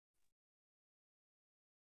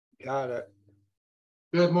Got it.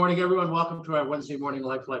 Good morning, everyone. Welcome to our Wednesday morning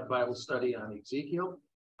LifeLight Bible study on Ezekiel.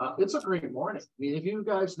 It's a great morning. I mean, have you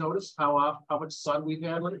guys noticed how much sun we've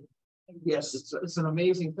had lately? Yes, it's an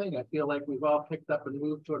amazing thing. I feel like we've all picked up and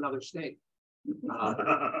moved to another state.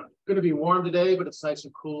 Going to be warm today, but it's nice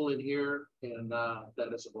and cool in here, and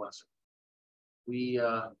that is a blessing. We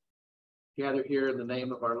gather here in the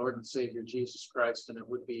name of our Lord and Savior Jesus Christ, and it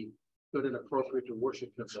would be good and appropriate to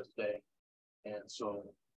worship Him this day. And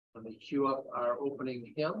so let me cue up our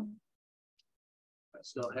opening hymn. I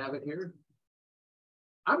still have it here.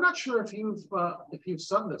 I'm not sure if you've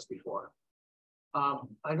sung this before.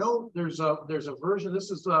 I know there's a version.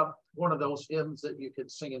 This is one of those hymns that you can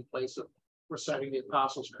sing in place of reciting the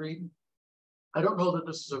Apostles' Creed. I don't know that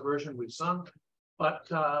this is a version we've sung, but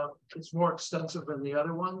it's more extensive than the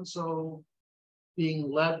other one. So,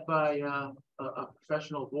 being led by a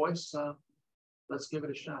professional voice, let's give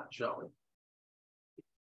it a shot, shall we?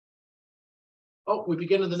 Oh, we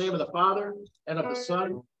begin in the name of the Father, and of the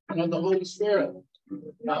Son, and of the Holy Spirit.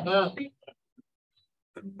 Amen.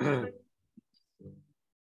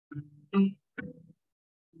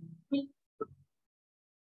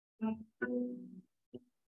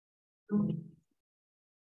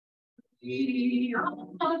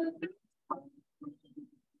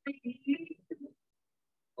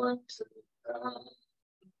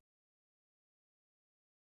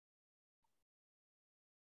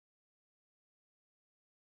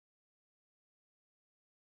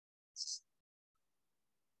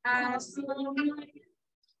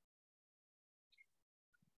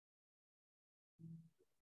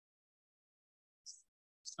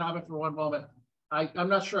 Stop it for one moment. I'm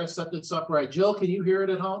not sure I set this up right. Jill, can you hear it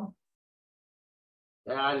at home?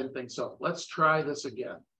 Yeah, I didn't think so. Let's try this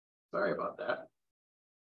again. Sorry about that.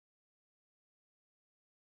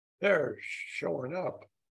 They're showing up.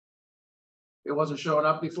 It wasn't showing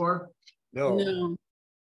up before? No,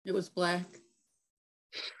 it was black.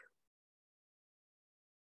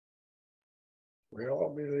 We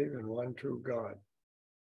all believe in one true God.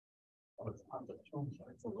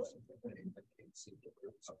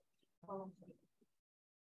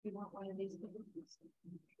 You want one of these?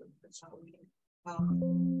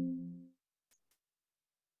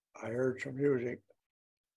 I heard some music.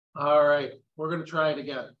 All right, we're going to try it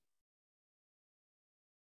again.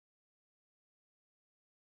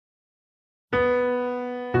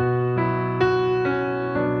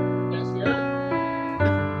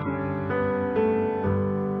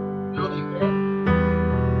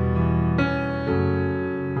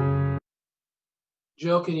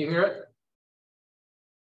 Jill, can you hear it?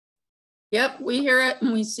 Yep, we hear it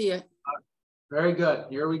and we see it. Very good.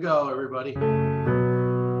 Here we go, everybody.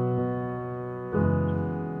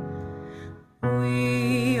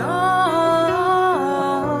 We all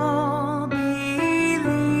believe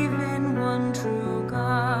in one true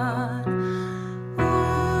God,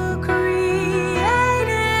 who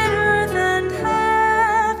created earth and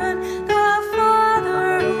heaven, the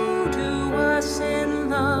Father who to us in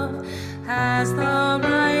love has the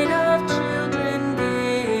right of children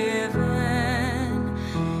given.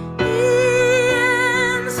 He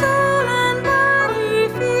in soul and body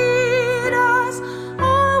feed us.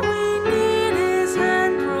 All we need is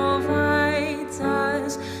and provides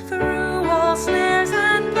us. Through all snares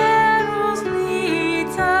and perils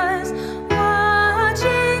leads us,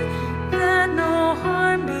 watching that no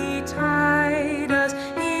harm betide us.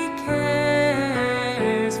 He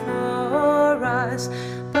cares for us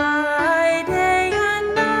by day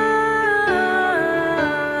and night.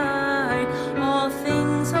 All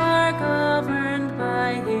things are governed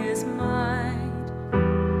by His might.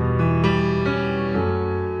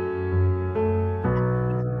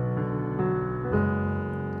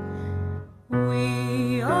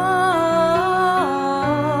 We all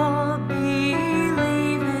believe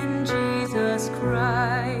in Jesus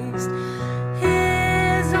Christ,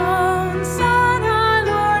 His own Son, our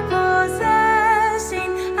Lord,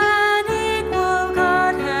 possessing an equal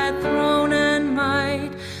Godhead, throne and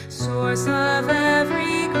might, source of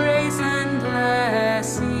every grace and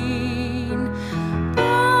blessing.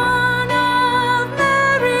 Born of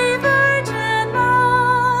Mary, Virgin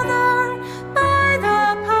Mother, by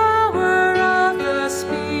the power of the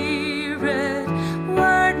Spirit,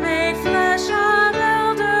 Word made flesh, our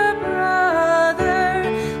elder brother,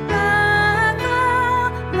 that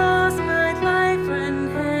the lost might life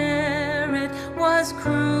inherit, was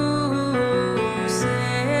crucified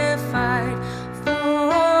for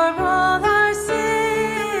all our sins.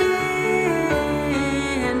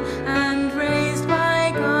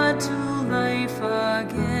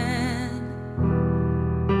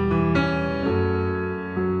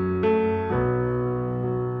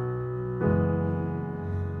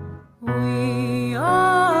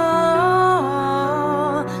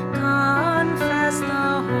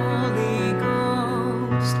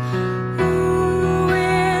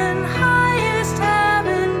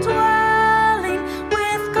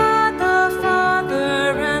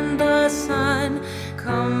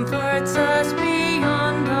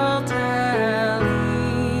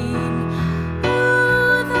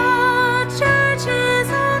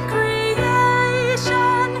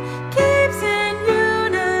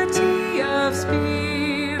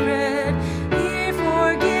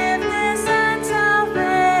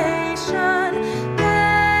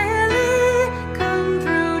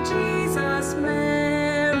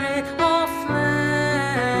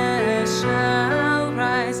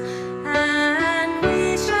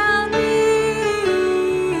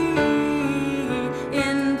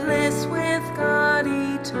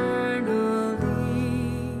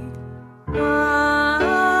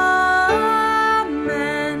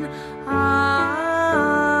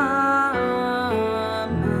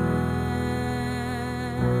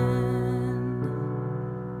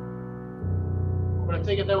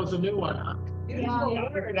 was a new one, huh? Beautiful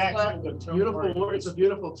word. Beautiful word. It's a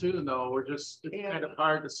beautiful tune, though. It's kind of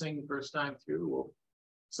hard to sing the first time through. Well,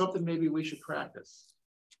 something maybe we should practice.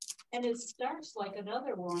 And it starts like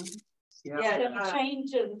another one. Yeah, It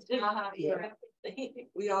changes. yeah.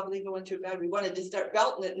 We all believe in one true God. We wanted to start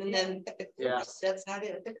belting it, and then Yeah. that's not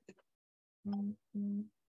it.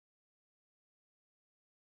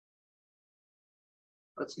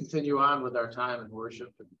 Let's continue on with our time in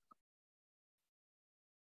worship.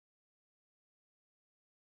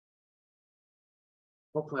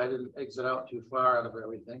 Hopefully I didn't exit out too far out of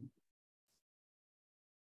everything.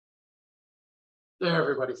 There,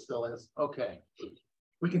 everybody still is. Okay.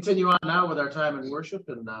 We continue on now with our time in worship,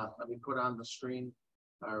 and let me put on the screen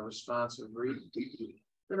our responsive read.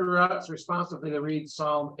 We're going to responsively read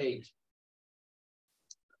Psalm 8.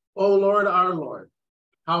 O Lord, our Lord,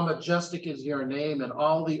 how majestic is your name in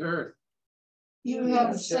all the earth. You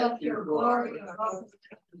have set your glory above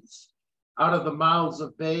the heavens. Out of the mouths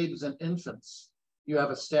of babes and infants, you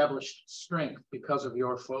have established strength because of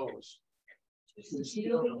your foes.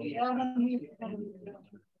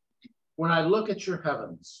 When I look at your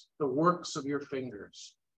heavens, the works of your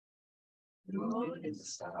fingers,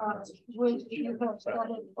 Which you have set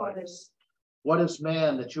in place. what is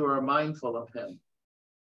man that you are mindful of him?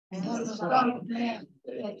 And the Son of Man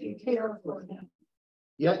that you care for him.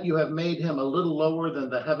 Yet you have made him a little lower than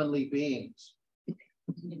the heavenly beings.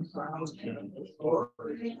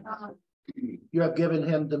 You have given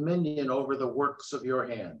him dominion over the works of your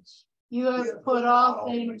hands. You have put all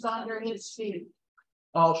things under his feet.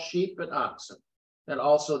 All sheep and oxen, and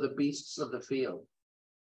also the beasts of the field.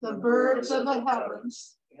 The birds of the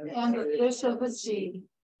heavens and the fish of the sea,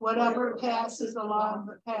 whatever passes along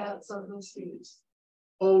the paths of the seas.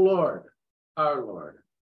 O Lord, our Lord.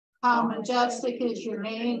 How majestic is your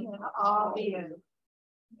name in all the earth.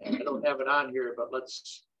 And I don't have it on here, but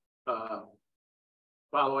let's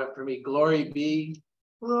follow after me. Glory be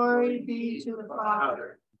to the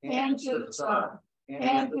Father, and to the Son,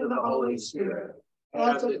 and to the Holy Spirit,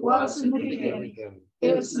 as it was in the beginning,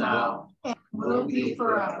 is now, and will be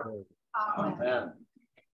forever. Amen. Amen.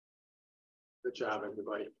 Good job,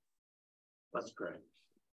 everybody. Let's pray.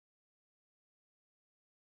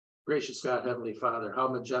 Gracious God, Heavenly Father, how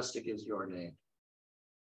majestic is your name.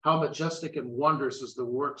 How majestic and wondrous is the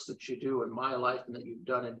works that you do in my life and that you've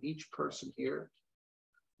done in each person here.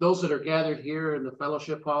 Those that are gathered here in the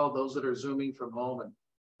fellowship hall, those that are Zooming from home, and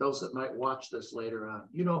those that might watch this later on.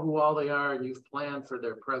 You know who all they are, and you've planned for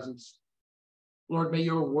their presence. Lord, may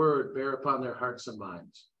your word bear upon their hearts and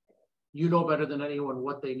minds. You know better than anyone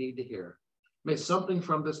what they need to hear. May something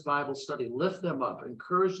from this Bible study lift them up,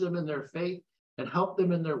 encourage them in their faith, and help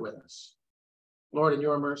them in their witness. Lord, in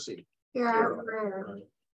your mercy. Hear our prayer.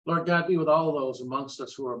 Lord God, be with all those amongst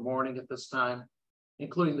us who are mourning at this time,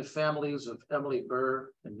 including the families of Emily Burr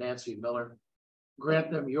and Nancy Miller. Grant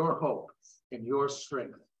them your hope and your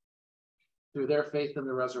strength through their faith in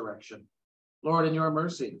the resurrection. Lord, in your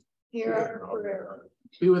mercy. Hear our prayer.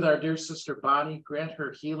 Be with our dear sister Bonnie. Grant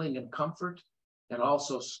her healing and comfort, and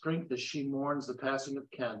also strength as she mourns the passing of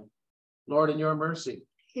Ken. Lord, in your mercy.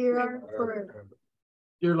 Hear our prayer.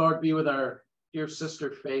 Dear Lord, be with our dear sister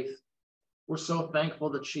Faith. We're so thankful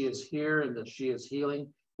that she is here and that she is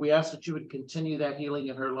healing. We ask that you would continue that healing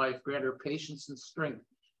in her life. Grant her patience and strength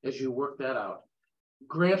as you work that out.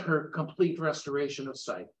 Grant her complete restoration of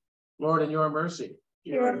sight. Lord, in your mercy.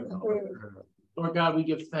 Hear our prayer. Lord God, we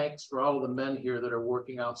give thanks for all of the men here that are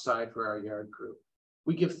working outside for our yard crew.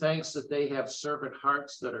 We give thanks that they have servant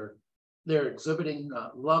hearts they're exhibiting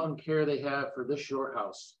love and care they have for this your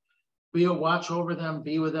house. Be a watch over them,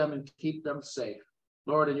 be with them, and keep them safe.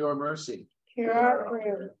 Lord, in your mercy. Hear our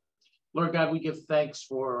prayer. Lord God, we give thanks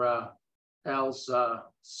for Al's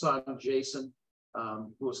son, Jason,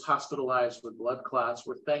 who was hospitalized with blood clots.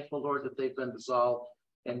 We're thankful, Lord, that they've been dissolved.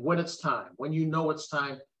 And when it's time, when you know it's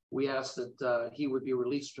time, we ask that he would be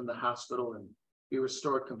released from the hospital and be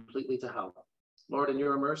restored completely to health. Lord, in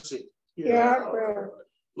your mercy. Hear our prayer.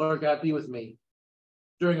 Lord God, be with me.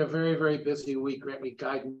 During a very, very busy week, grant me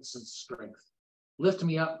guidance and strength. Lift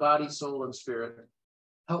me up, body, soul, and spirit.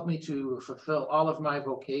 Help me to fulfill all of my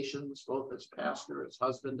vocations, both as pastor, as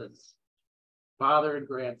husband, as father and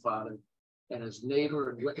grandfather, and as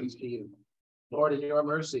neighbor and witness to you. Lord, in your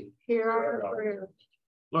mercy. Hear our prayer.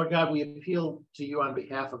 Lord God, we appeal to you on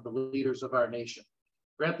behalf of the leaders of our nation.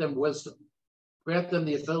 Grant them wisdom. Grant them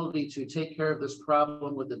the ability to take care of this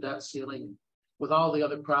problem with the debt ceiling, with all the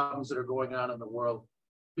other problems that are going on in the world.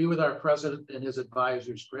 Be with our president and his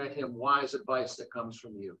advisors. Grant him wise advice that comes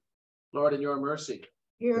from you. Lord, in your mercy.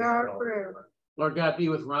 Hear our prayer. Lord God, be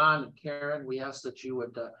with Ron and Karen. We ask that you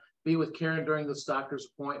would Be with Karen during this doctor's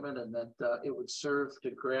appointment, and that it would serve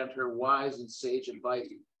to grant her wise and sage advice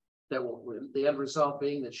that will, the end result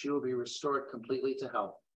being that she will be restored completely to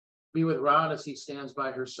health. Be with Ron as he stands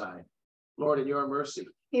by her side. Lord, in your mercy.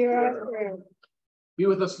 Hear our prayer. Be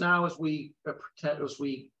with us now as we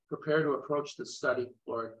prepare to approach this study,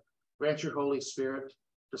 Lord. Grant your Holy Spirit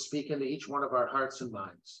to speak into each one of our hearts and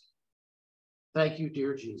minds. Thank you,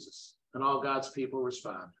 dear Jesus. And all God's people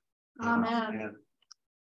respond. Amen.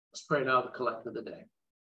 Let's pray now the collect of the day.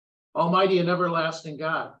 Almighty and everlasting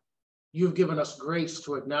God, you've given us grace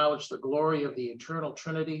to acknowledge the glory of the eternal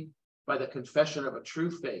Trinity by the confession of a true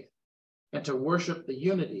faith, and to worship the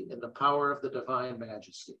unity in the power of the divine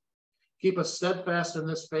majesty. Keep us steadfast in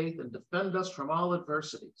this faith and defend us from all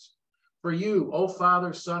adversities. For you, O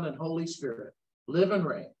Father, Son, and Holy Spirit, live and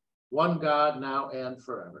reign, one God, now and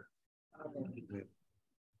forever. Amen.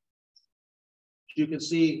 You can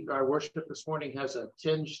see our worship this morning has a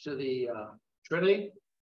tinge to the Trinity.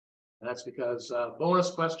 That's because,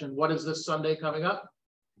 bonus question, what is this Sunday coming up?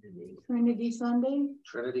 Trinity Sunday.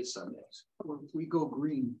 Trinity Sundays. We go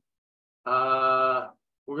green. We're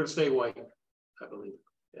going to stay white, I believe.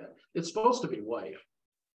 Yeah, it's supposed to be white.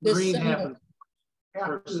 This Green Sunday.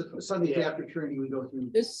 happens. Sunday Yeah. after Trinity, we go through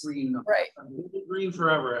This, green. right. Green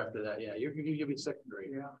forever after that. Yeah, you'll be second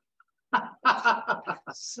grade. Yeah.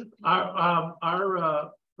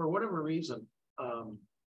 our for whatever reason,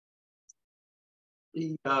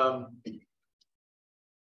 the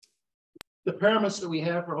pyramids that we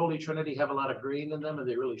have for Holy Trinity have a lot of green in them, and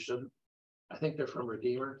they really shouldn't. I think they're from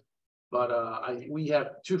Redeemer, but we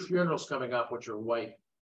have 2 funerals coming up which are white,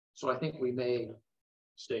 so I think we may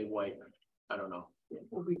stay white. I don't know.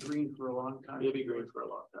 We'll be green for a long time. It'll be green for a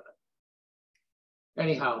long time.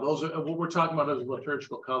 Anyhow, those are what we're talking about as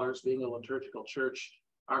liturgical colors. Being a liturgical church,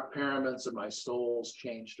 our pyramids and my stoles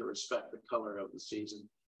change to respect the color of the season.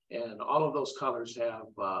 And all of those colors have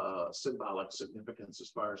symbolic significance as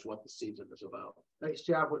far as what the season is about. Nice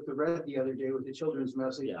job with the red the other day with the children's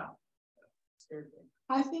message. Yeah.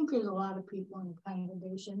 I think there's a lot of people in the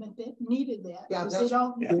congregation that needed that. Yeah, because they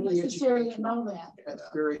don't very necessarily know that. That's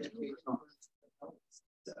very educational.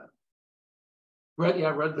 Red, yeah,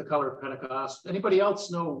 red, the color of Pentecost. Anybody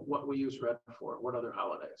else know what we use red for? What other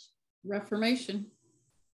holidays? Reformation.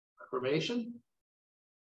 Reformation.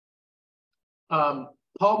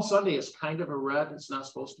 Palm Sunday is kind of a red. It's not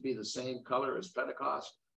supposed to be the same color as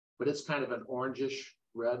Pentecost, but it's kind of an orangish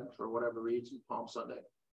red for whatever reason, Palm Sunday.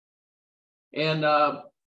 And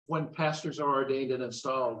when pastors are ordained and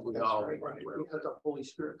installed, we all right. wear We have the Holy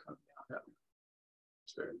Spirit come down. Yeah.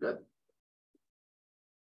 It's very good.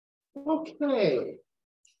 Okay.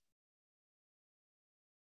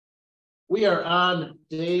 We are on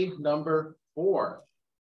day number 4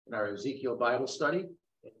 in our Ezekiel Bible study.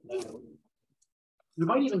 We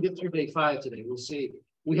might even get through day 5 today. We'll see.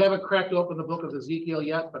 We haven't cracked open the book of Ezekiel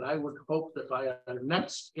yet, but I would hope that by our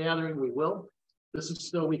next gathering we will. This is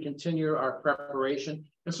still, we continue our preparation.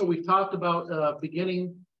 And so we've talked about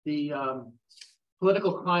beginning the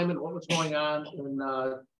political climate, what was going on in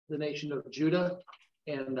the nation of Judah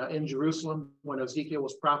and in Jerusalem when Ezekiel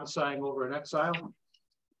was prophesying over an exile.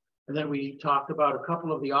 And then we talked about a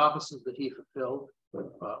couple of the offices that he fulfilled.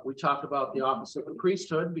 We talked about the office of the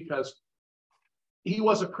priesthood because he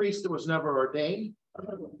was a priest that was never ordained.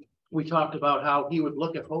 We talked about how he would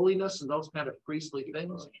look at holiness and those kind of priestly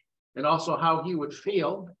things, and also how he would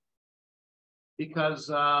feel because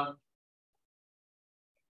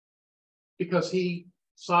he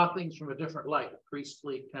saw things from a different light, a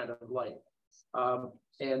priestly kind of light.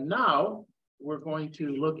 And now we're going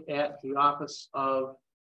to look at the office of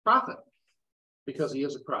prophet because he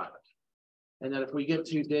is a prophet. And then if we get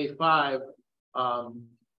to day 5,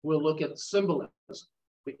 we'll look at symbolism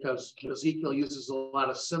because Ezekiel uses a lot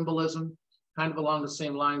of symbolism, kind of along the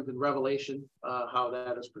same lines in Revelation, how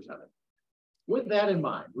that is presented. With that in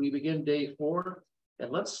mind, we begin day 4,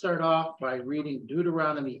 and let's start off by reading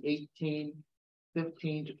Deuteronomy 18,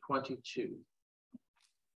 15 to 22.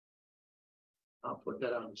 I'll put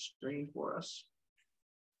that on the screen for us.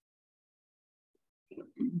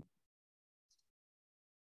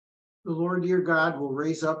 The Lord your God will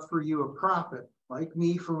raise up for you a prophet like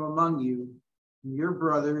me from among you, and your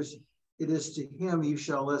brothers. It is to him you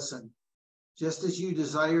shall listen, just as you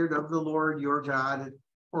desired of the Lord your God at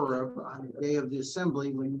Horeb on the day of the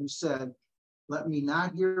assembly, when you said, let me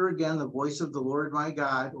not hear again the voice of the Lord my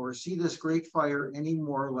God, or see this great fire any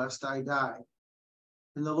more, lest I die.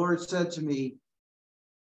 And the Lord said to me,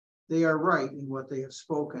 they are right in what they have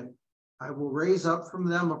spoken. I will raise up from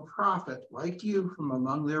them a prophet like you from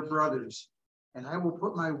among their brothers, and I will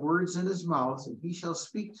put my words in his mouth, and he shall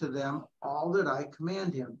speak to them all that I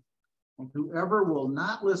command him. And whoever will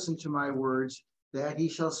not listen to my words, that he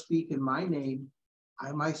shall speak in my name,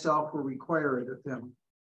 I myself will require it of him.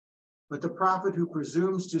 But the prophet who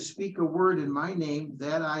presumes to speak a word in my name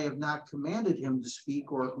that I have not commanded him to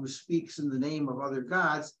speak, or who speaks in the name of other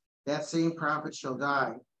gods, that same prophet shall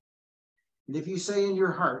die. And if you say in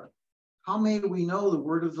your heart, how may we know the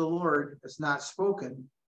word of the Lord is not spoken?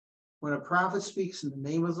 When a prophet speaks in the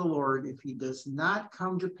name of the Lord, if he does not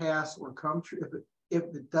come to pass or come true,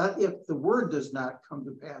 if the word does not come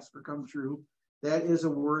to pass or come true, that is a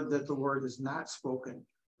word that the Lord has not spoken.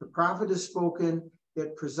 The prophet has spoken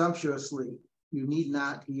it presumptuously. You need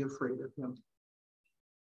not be afraid of him.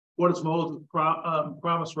 What does Moses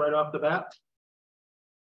promise right off the bat?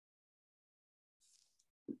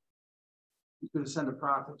 He's going to send a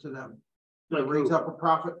prophet to them. Like Raise who? up a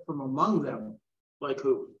prophet from among them. Like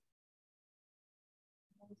who?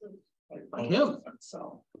 Like him.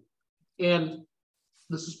 So, And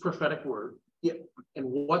this is prophetic word. yeah. And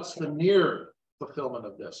what's the near fulfillment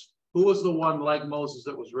of this? Who was the one like Moses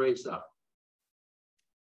that was raised up?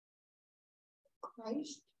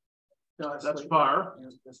 Christ. No, That's far.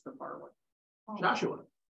 That's the far one. Joshua.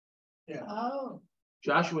 Oh,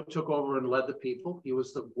 Joshua took over and led the people. He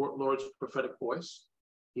was the Lord's prophetic voice.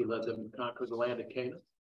 He led them to conquer the land of Canaan.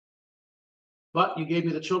 But you gave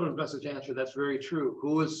me the children's message answer. That's very true.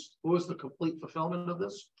 Who is the complete fulfillment of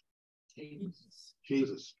this?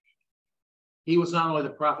 Jesus. He was not only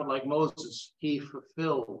the prophet like Moses, he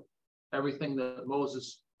fulfilled everything that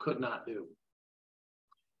Moses could not do.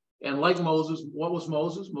 And like Moses, what was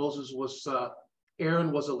Moses? Moses was,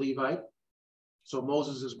 Aaron was a Levite. So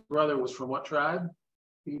Moses' brother was from what tribe?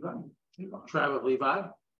 Levi. Tribe of Levi.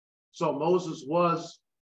 So Moses was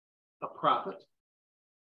a prophet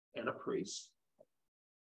and a priest.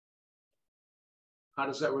 How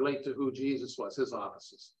does that relate to who Jesus was, his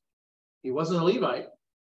offices? He wasn't a Levite.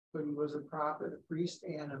 But he was a prophet, a priest,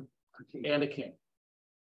 and a king. And a king.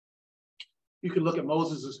 You could look at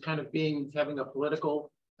Moses as kind of having a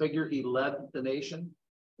political figure. He led the nation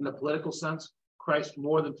in a political sense. Christ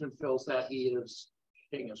more than fulfills that. He is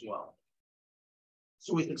king as well.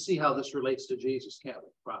 So we can see how this relates to Jesus, can't we?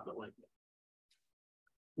 Prophet like that.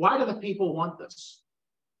 Why do the people want this?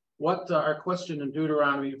 What our question in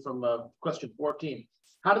Deuteronomy from question 14.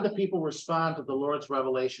 How did the people respond to the Lord's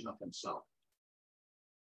revelation of himself?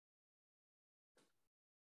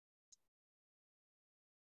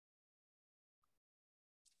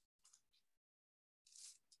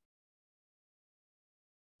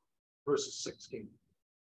 Verses 16.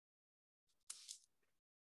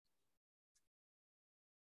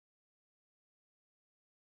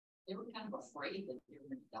 They were kind of afraid that they were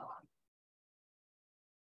going to die.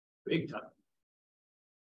 Big time.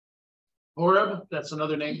 Horeb, that's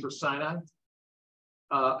another name for Sinai.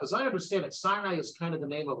 As I understand it, Sinai is kind of the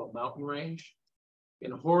name of a mountain range.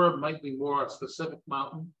 And Horeb might be more a specific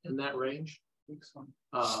mountain in that range.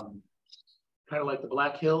 Kind of like the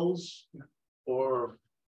Black Hills, or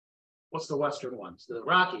what's the western ones? The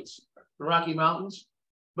Rockies, the Rocky Mountains.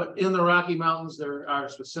 But in the Rocky Mountains, there are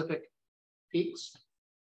specific peaks.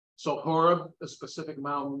 So Horeb, a specific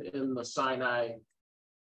mountain in the Sinai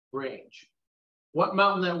range. What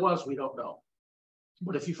mountain that was, we don't know.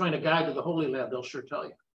 But if you find a guide to the Holy Land, they'll sure tell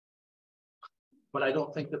you. But I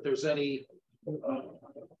don't think that there's any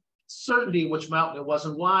certainty which mountain it was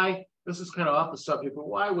and why. This is kind of off the subject, but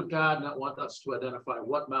why would God not want us to identify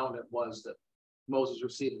what mountain it was that Moses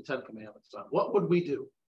received the 10 Commandments on? What would we do?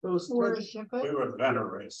 Those worship it. would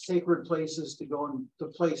venerate. sacred places to go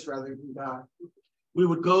into place rather than God. We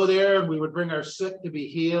would go there and we would bring our sick to be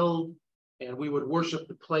healed, and we would worship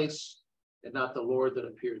the place and not the Lord that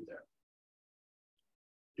appeared there.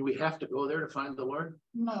 Do we have to go there to find the Lord?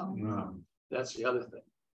 No. No. That's the other thing.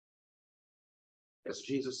 As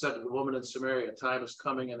Jesus said to the woman in Samaria, time is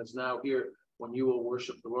coming and is now here when you will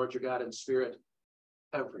worship the Lord your God in spirit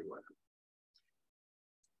everywhere.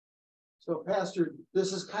 So, Pastor,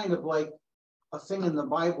 this is kind of like a thing in the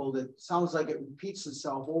Bible that sounds like it repeats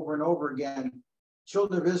itself over and over again.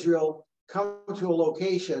 Children of Israel come to a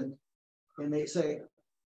location and they say,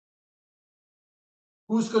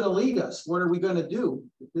 who's going to lead us? What are we going to do?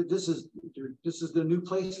 This is the new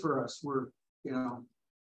place for us. We're,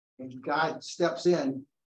 and God steps in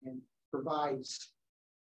and provides.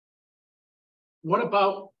 What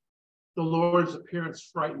about the Lord's appearance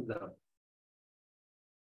frightened them?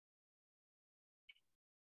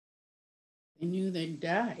 They knew they'd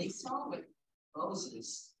die. They saw with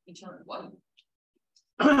Moses, he turned white.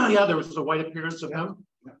 Yeah, there was a white appearance of him.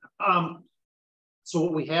 So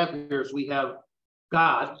what we have here is we have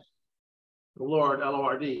God, the Lord,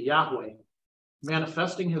 L-O-R-D, Yahweh,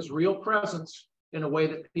 manifesting his real presence in a way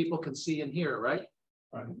that people can see and hear, right?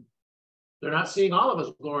 Right. They're not seeing all of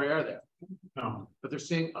his glory, are they? No. But they're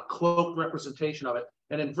seeing a cloaked representation of it.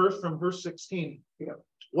 And in verse 16, Yeah.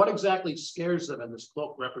 what exactly scares them in this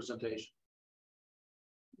cloaked representation?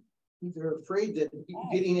 They're afraid that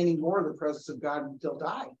getting any more of the presence of God, they'll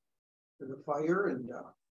die. The fire and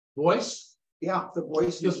Voice? yeah, the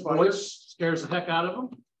voice. His is fire. voice scares the heck out of them.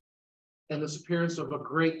 And this appearance of a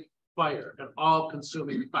great fire, an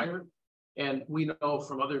all-consuming fire. And we know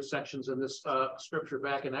from other sections in this scripture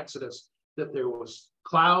back in Exodus that there was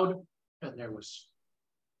cloud and there was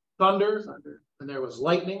thunder and there was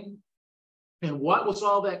lightning. And what was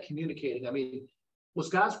all that communicating? I mean, was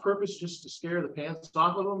God's purpose just to scare the pants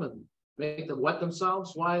off of them and make them wet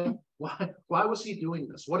themselves? Why was he doing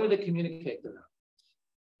this? What did it communicate to them?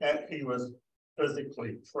 That he was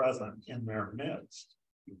physically present in their midst.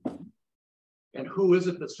 And who is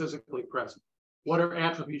it that's physically present? What are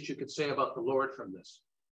attributes you could say about the Lord from this?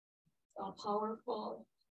 All powerful.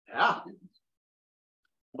 Yeah.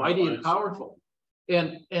 Mighty and powerful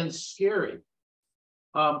and scary.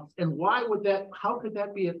 And why would that, how could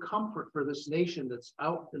that be a comfort for this nation that's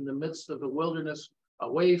out in the midst of the wilderness,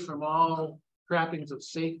 away from all trappings of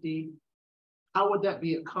safety? How would that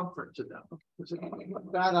be a comfort to them?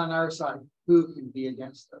 God on our side, who can be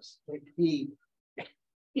against us? Like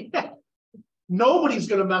Yeah. Nobody's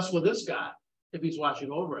going to mess with this God if he's watching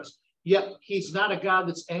over us. Yet he's not a God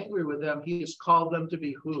that's angry with them. He has called them to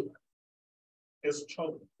be who? His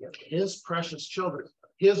children. His precious children,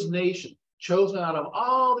 his nation, chosen out of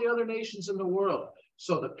all the other nations in the world.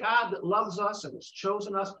 So the God that loves us and has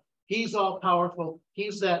chosen us, he's all powerful.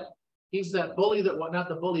 He's that bully that, well, not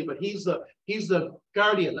the bully, but he's the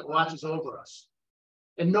guardian that watches over us.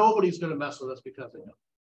 And nobody's going to mess with us because of him.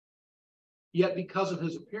 Yet because of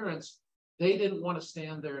his appearance, they didn't want to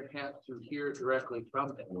stand there and have to hear directly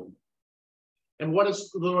from him. And what does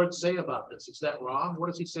the Lord say about this? Is that wrong? What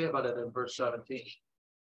does he say about it in verse 17?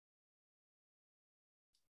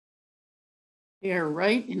 They are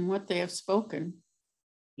right in what they have spoken.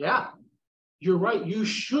 Yeah, you're right. You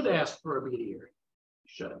should ask for a mediator. You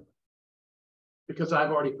should. Because I've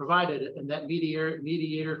already provided it. And that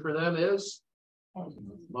mediator for them is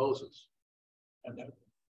Moses.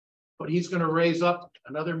 But he's going to raise up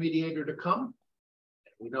another mediator to come.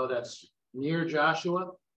 We know that's near Joshua.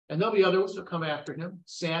 And there'll be others to come after him.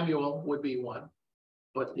 Samuel would be one.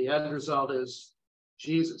 But the end result is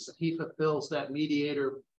Jesus. He fulfills that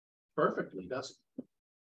mediator perfectly, doesn't he?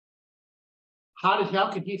 How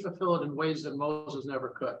can he fulfill it in ways that Moses never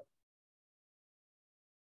could?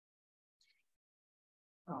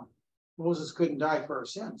 Moses couldn't die for our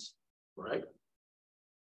sins. Right?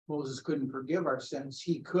 Moses couldn't forgive our sins.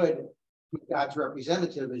 He could be God's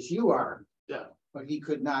representative as you are. Yeah. But he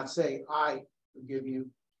could not say, I forgive you.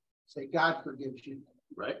 Say, God forgives you.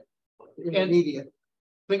 Right. Immediate.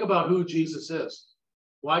 Think about who Jesus is.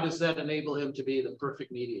 Why does that enable him to be the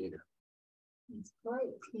perfect mediator? He's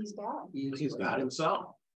great. He's God. He's God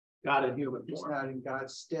himself. God in human He's form. not in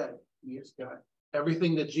God's stead. He is God.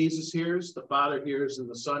 Everything that Jesus hears, the Father hears and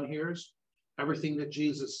the Son hears. Everything that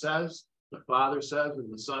Jesus says, the Father says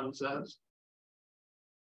and the Son says.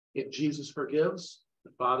 If Jesus forgives,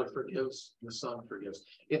 the Father forgives, and the Son forgives.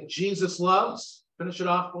 If Jesus loves, finish it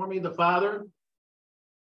off for me, the Father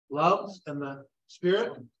loves and the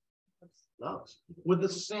Spirit loves with the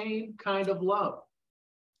same kind of love.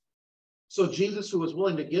 So Jesus, who was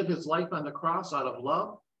willing to give his life on the cross out of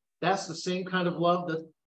love, that's the same kind of love that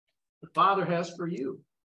the Father has for you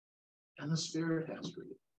and the Spirit has for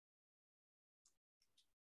you.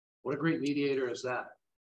 What a great mediator is that?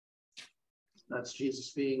 That's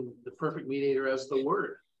Jesus being the perfect mediator as the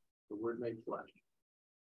Word made flesh.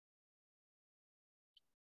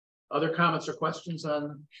 Other comments or questions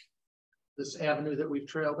on this avenue that we've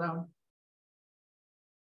trailed down?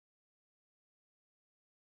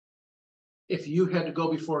 If you had to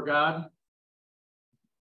go before God,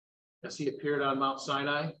 as he appeared on Mount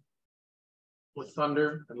Sinai, with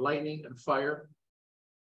thunder and lightning and fire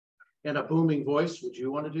and a booming voice, would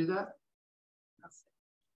you want to do that?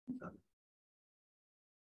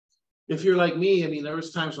 If you're like me, I mean, there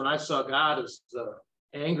was times when I saw God as the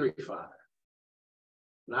angry Father.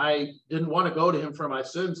 And I didn't want to go to him for my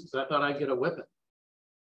sins because I thought I'd get a whipping.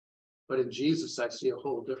 But in Jesus, I see a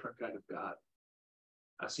whole different kind of God.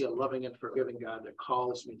 I see a loving and forgiving God that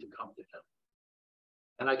calls me to come to him.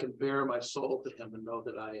 And I can bare my soul to him and know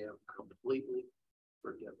that I am completely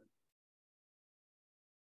forgiven.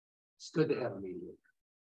 It's good to have a mediator.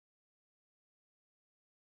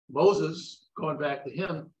 Moses, going back to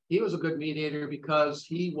him, he was a good mediator because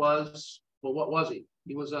he was, well, what was he?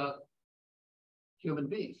 He was a human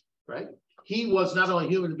being, right? he was not only a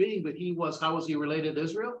human being, but he was, how was he related to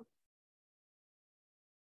Israel?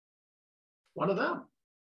 One of them.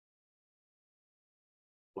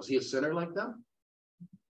 Was he a sinner like them?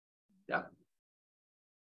 Yeah.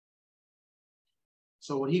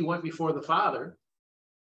 So when he went before the Father,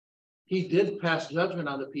 he did pass judgment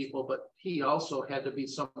on the people, but he also had to be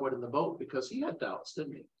somewhat in the boat because he had doubts,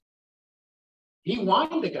 didn't he? He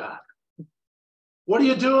whined to God. What are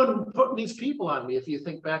you doing putting these people on me? If you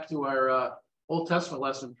think back to our Old Testament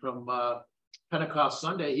lesson from Pentecost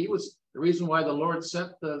Sunday, he was the reason why the Lord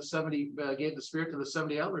sent the 70, gave the Spirit to the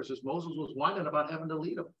 70 elders, is Moses was whining about having to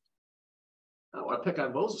lead them. I don't want to pick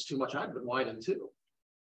on Moses too much. I'd been whining too.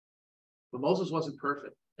 But Moses wasn't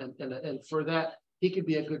perfect. And for that, he could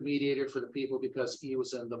be a good mediator for the people because he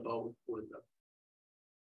was in the boat with them.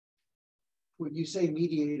 When you say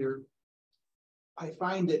mediator, I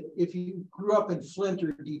find that if you grew up in Flint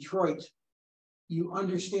or Detroit, you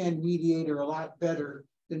understand mediator a lot better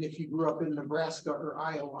than if you grew up in Nebraska or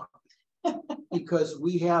Iowa. Because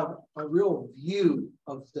we have a real view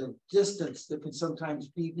of the distance that can sometimes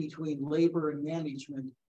be between labor and management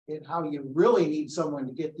and how you really need someone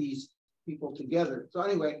to get these people together. So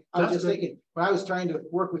anyway, I was just thinking, when I was trying to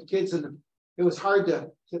work with kids, and it was hard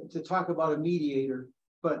to talk about a mediator,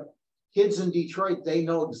 but kids in Detroit, they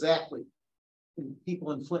know exactly. And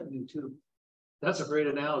people in Flint do too. That's a great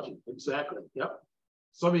analogy. Exactly. Yep.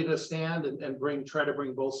 Somebody to stand and try to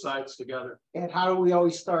bring both sides together. And how do we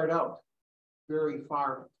always start out? Very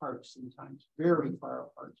far apart sometimes, very far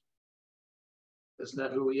apart. Isn't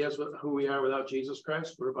that who he is, who we are without Jesus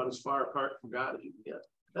Christ? We're about as far apart from God as you can get.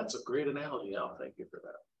 That's a great analogy, Al. Thank you for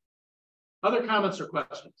that. Other comments or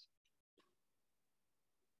questions?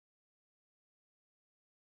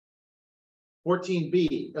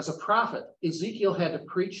 (14b), as a prophet, Ezekiel had to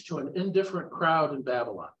preach to an indifferent crowd in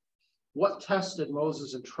Babylon. What test did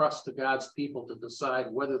Moses entrust to God's people to decide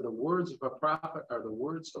whether the words of a prophet are the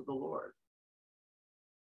words of the Lord?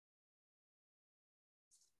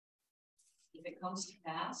 If it comes to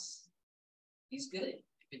pass, he's good. If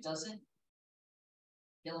it doesn't,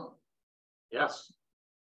 kill him. Yes.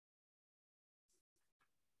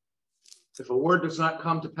 If a word does not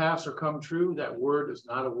come to pass or come true, that word is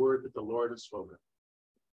not a word that the Lord has spoken.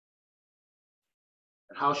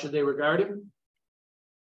 And how should they regard him?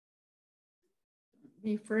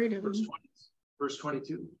 Be afraid of him. Verse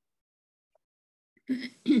 22.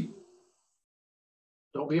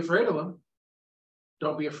 Don't be afraid of him.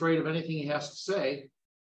 Don't be afraid of anything he has to say.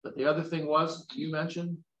 But the other thing was, you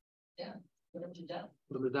mentioned? Yeah, put him to death.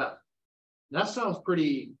 Put him to death. That sounds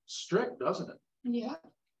pretty strict, doesn't it? Yeah,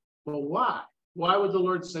 Well, why? Why would the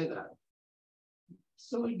Lord say that?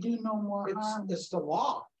 so we do no more harm. It's the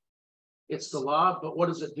law. It's the law, but what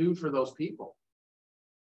does it do for those people?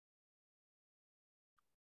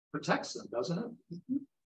 Protects them, doesn't it? Mm-hmm.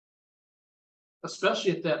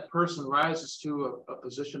 Especially if that person rises to a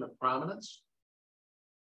position of prominence.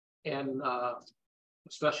 And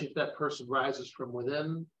especially if that person rises from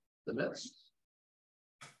within the midst.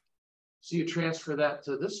 So you transfer that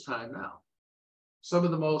to this time now. Some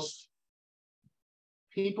of the most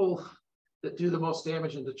people that do the most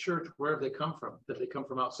damage in the church, where have they come from? Did they come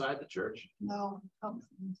from outside the church? No, comes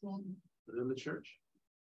from Within the church.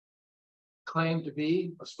 Claim to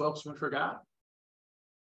be a spokesman for God.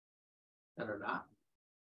 And are not.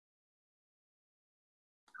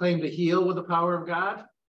 Claim to heal with the power of God.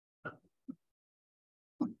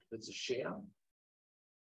 It's a sham.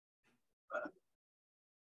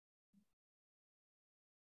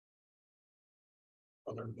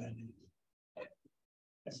 Other than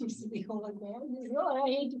seems to be holding there. I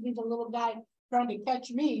hate to be the little guy trying to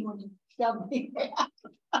catch me when you shove me.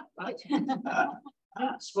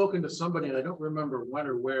 I've spoken to somebody, and I don't remember when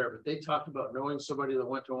or where, but they talked about knowing somebody that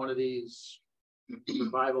went to one of these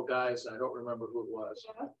revival guys, and I don't remember who it was,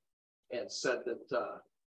 and said that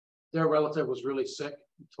their relative was really sick,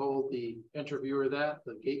 told the interviewer that,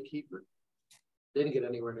 the gatekeeper, they didn't get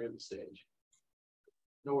anywhere near the stage.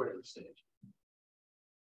 Nowhere near the stage.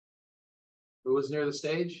 Who was near the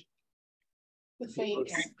stage? The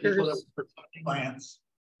fake. People that were protecting plants.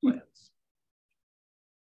 plants.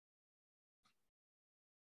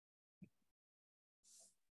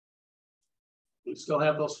 We still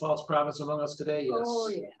have those false prophets among us today? Yes. Oh,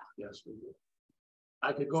 yeah. Yes, we do.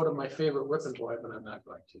 I could go to my favorite whipping boy, but I'm not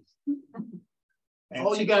going to.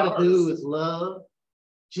 All you got to do is love.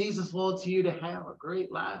 Jesus wants you to have a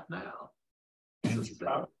great life now. Fancy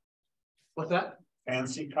cars. What's that?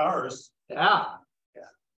 Fancy cars. Yeah.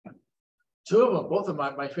 Yeah. Two of them, both of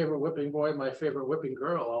my favorite whipping boy, my favorite whipping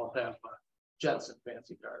girl, all have jets and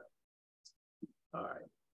fancy cars. All right.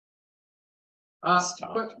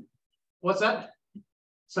 But What's that?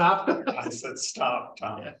 Stop. I said, stop,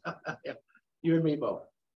 Tom. Yeah. You and me both.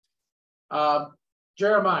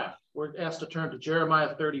 Jeremiah, we're asked to turn to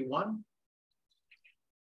Jeremiah 31.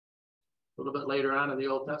 A little bit later on in the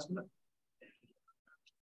Old Testament.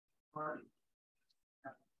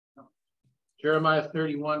 Jeremiah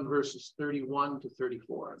 31, verses 31 to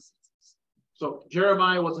 34. So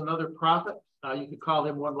Jeremiah was another prophet. You could call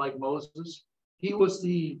him one like Moses. He was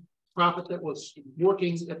the prophet that was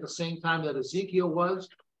working at the same time that Ezekiel was.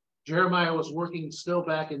 Jeremiah was working still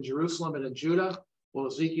back in Jerusalem and in Judah, while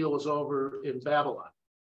Ezekiel was over in Babylon.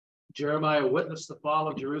 Jeremiah witnessed the fall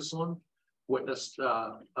of Jerusalem, witnessed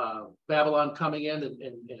Babylon coming in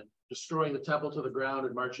and destroying the temple to the ground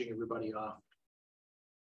and marching everybody off.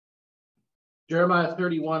 Jeremiah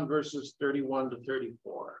 31, verses 31 to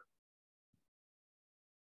 34.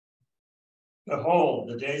 Behold,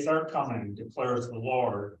 the days are coming, declares the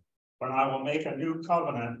Lord, when I will make a new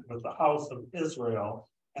covenant with the house of Israel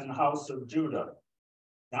and the house of Judah,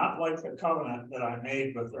 not like the covenant that I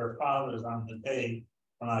made with their fathers on the day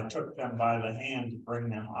when I took them by the hand to bring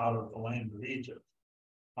them out of the land of Egypt.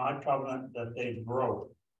 My covenant that they broke,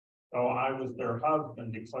 though I was their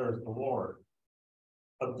husband, declares the Lord.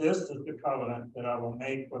 But this is the covenant that I will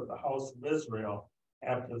make with the house of Israel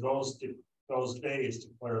after those days,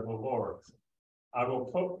 declare the Lord. I will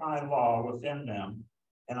put my law within them,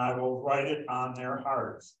 and I will write it on their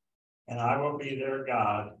hearts, and I will be their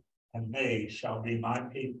God, and they shall be my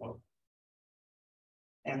people.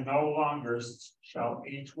 And no longer shall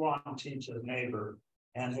each one teach his neighbor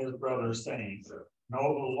and his brother, saying,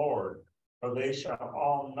 know the Lord, for they shall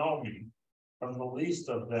all know me, from the least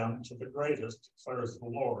of them to the greatest, declares the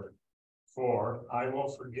Lord. For I will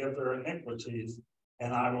forgive their iniquities,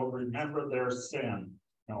 and I will remember their sin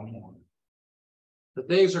no more. The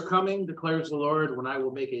days are coming, declares the Lord, when I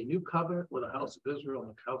will make a new covenant with the house of Israel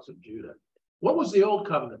and the house of Judah. What was the old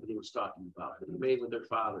covenant that he was talking about, that he made with their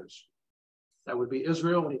fathers? That would be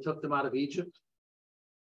Israel when he took them out of Egypt.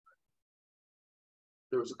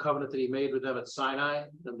 There was a covenant that he made with them at Sinai.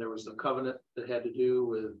 Then there was the covenant that had to do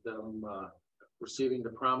with them receiving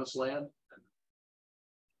the promised land.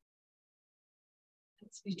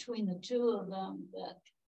 It's between the two of them, that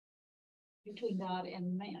between God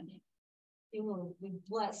and man. You will be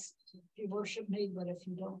blessed if you worship me, but if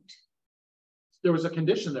you don't. There was a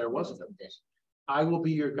condition there, wasn't there? I will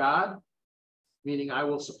be your God, meaning I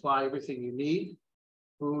will supply everything you need,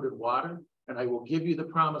 food and water, and I will give you the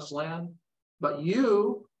promised land, but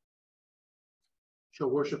you shall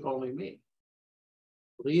worship only me.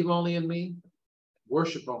 Believe only in me,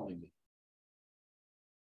 worship only me.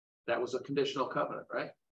 That was a conditional covenant,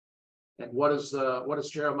 right? And what does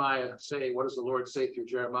Jeremiah say? What does the Lord say through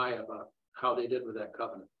Jeremiah about how they did with that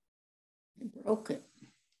covenant? They broke it.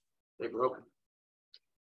 They broke it.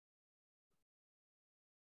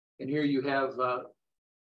 And here you have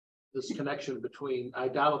this connection between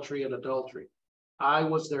idolatry and adultery. I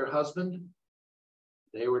was their husband.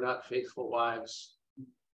 They were not faithful wives.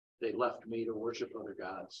 They left me to worship other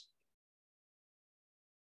gods.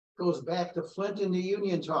 Goes back to Flint and the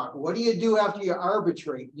Union talk. What do you do after you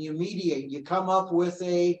arbitrate? You mediate. You come up with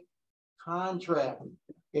a contract.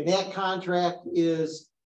 And that contract is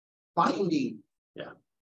binding. Yeah.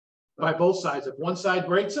 By both sides. If one side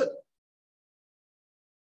breaks it.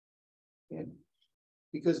 And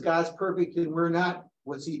because God's perfect and we're not,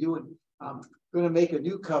 what's he doing? I'm going to make a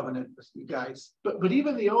new covenant with you guys. But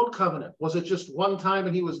even the old covenant, was it just one time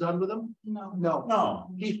and he was done with them? No. No.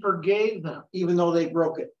 He forgave them. Even though they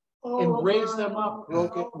broke it. And raised them up.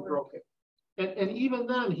 Broke it and broke it. And even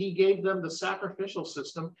then, he gave them the sacrificial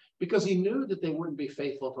system because he knew that they wouldn't be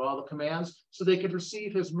faithful to all the commands, so they could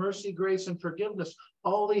receive his mercy, grace, and forgiveness.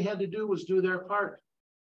 All they had to do was do their part.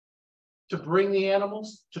 To bring the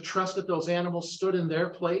animals, to trust that those animals stood in their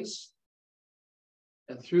place,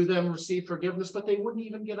 and through them receive forgiveness, but they wouldn't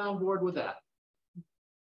even get on board with that.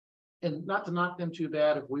 And not to knock them too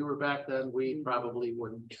bad, if we were back then, we probably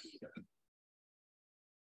wouldn't either.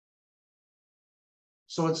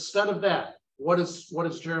 So instead of that, what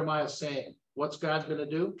is Jeremiah saying? What's God going to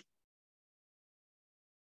do?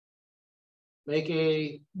 Make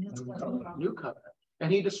a new covenant.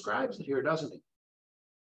 And he describes it here, doesn't he?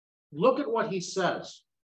 Look at what he says.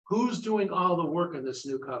 Who's doing all the work in this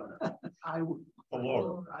new covenant? I would. The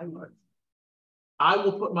Lord. I would. I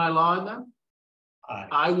will put my law in them.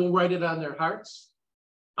 I will write it on their hearts.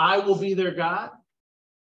 I will be their God.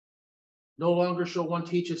 No longer shall one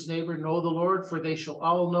teach his neighbor, know the Lord, for they shall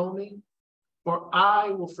all know me. For I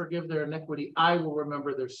will forgive their iniquity. I will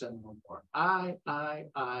remember their sin no more. I.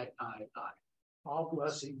 All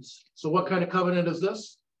blessings. So what kind of covenant is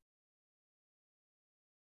this?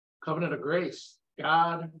 Covenant of grace.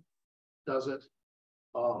 God does it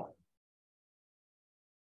all.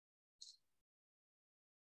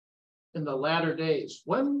 In the latter days.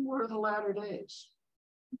 When were the latter days?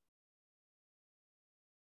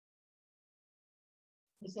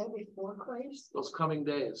 Is that before Christ? Those coming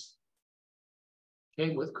days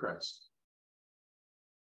came with Christ.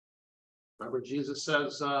 Remember, Jesus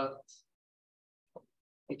says,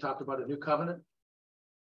 he talked about a new covenant,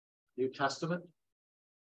 New Testament,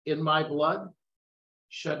 in my blood,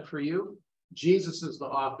 shed for you. Jesus is the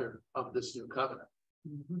author of this new covenant.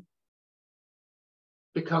 Mhm.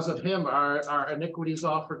 Because of him, our iniquities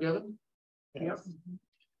all forgiven. Yes.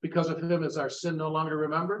 Because of him is our sin no longer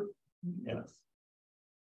remembered. Yes.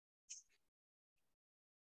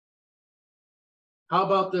 How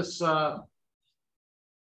about this, know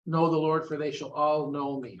the Lord, for they shall all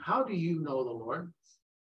know me. How do you know the Lord?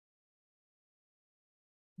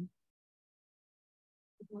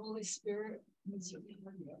 The Holy Spirit.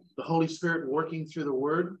 The Holy Spirit working through the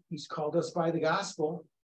word. He's called us by the gospel.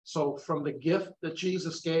 So from the gift that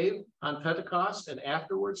Jesus gave on Pentecost and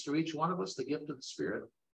afterwards to each one of us, the gift of the Spirit,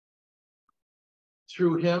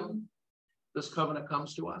 through him, this covenant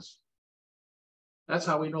comes to us. That's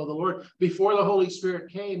how we know the Lord. Before the Holy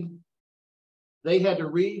Spirit came, they had to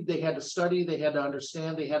read, they had to study, they had to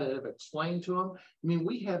understand, they had to have explained to them. I mean,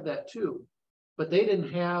 we have that too, but they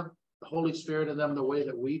didn't have the Holy Spirit in them the way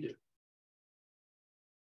that we do.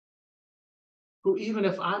 Who, even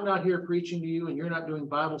if I'm not here preaching to you and you're not doing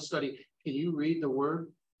Bible study, can you read the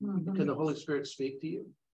word? Mhm. Can the Holy Spirit speak to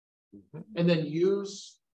you? And then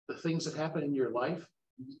use the things that happen in your life,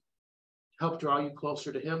 help draw you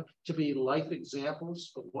closer to him, to be life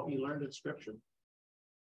examples of what you learned in Scripture.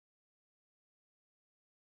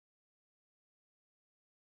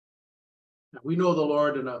 We know the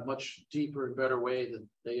Lord in a much deeper and better way than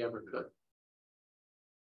they ever could.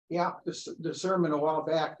 Yeah, the sermon a while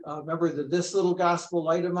back, remember the This Little Gospel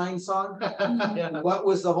Light of Mine song? Yeah. What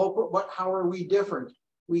was the hope? How are we different?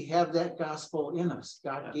 We have that gospel in us.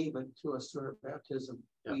 God Yeah. gave it to us through our baptism.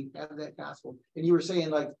 Yeah. We have that gospel. And you were saying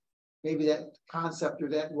like, maybe that concept or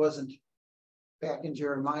that wasn't back in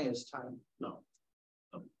Jeremiah's time. No.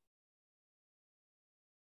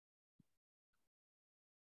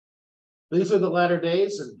 These are the latter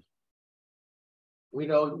days, and we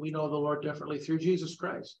know the Lord differently through Jesus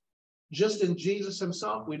Christ. Just in Jesus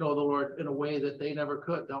himself, we know the Lord in a way that they never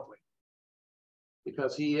could, don't we?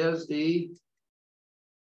 Because he is the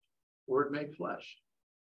Word made flesh.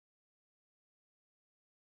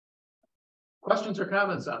 Questions or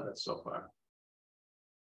comments on this so far?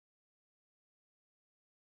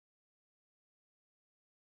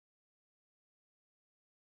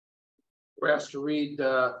 We're asked to read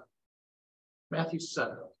Matthew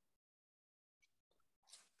 7.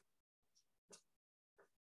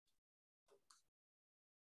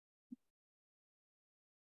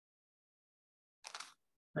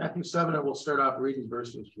 Matthew 7, and we'll start off reading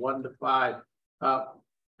verses 1 to 5.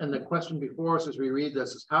 And the question before us as we read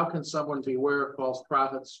this is, how can someone beware of false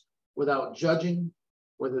prophets without judging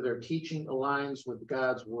whether their teaching aligns with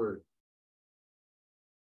God's word?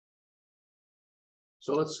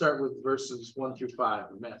 So let's start with verses 1 through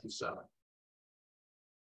 5 of Matthew 7.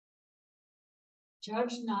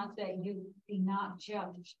 Judge not that you be not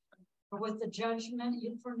judged. For with the judgment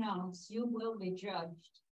you pronounce, you will be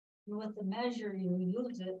judged. And with the measure you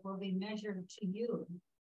use, it will be measured to you.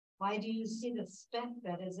 Why do you see the speck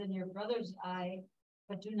that is in your brother's eye,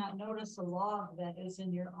 but do not notice the log that is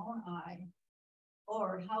in your own eye?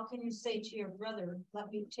 Or how can you say to your brother,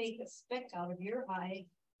 let me take a speck out of your eye,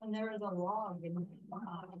 when there is a log in your own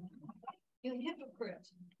eye? You hypocrite,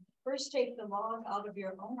 first take the log out of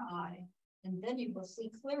your own eye, and then you will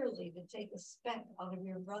see clearly to take a speck out of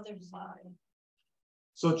your brother's eye.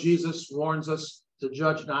 So Jesus warns us to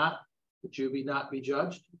judge not, that you be not be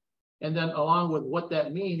judged. And then along with what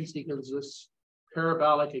that means, he gives this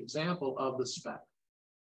parabolic example of the speck.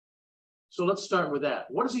 So let's start with that.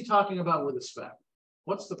 What is he talking about with the speck?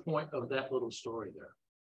 What's the point of that little story there?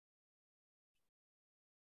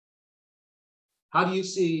 How do you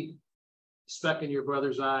see a speck in your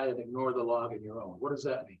brother's eye and ignore the log in your own? What does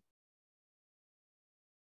that mean?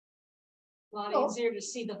 A lot easier to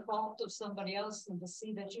see the fault of somebody else than to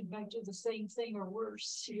see that you might do the same thing or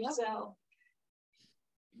worse yourself.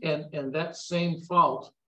 And that same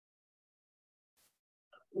fault,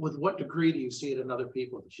 with what degree do you see it in other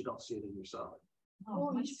people that you don't see it in yourself?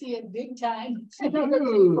 Oh, you see it big time.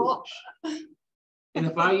 Huge. And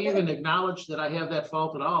if I even acknowledge that I have that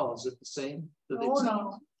fault at all, is it the same? Oh,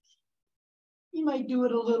 no. You might do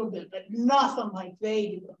it a little bit, but nothing like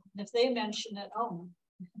they do. If they mention it, oh.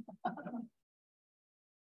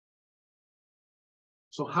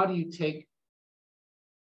 So how do you take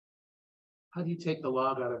the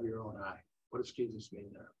log out of your own eye? What does Jesus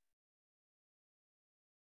mean there?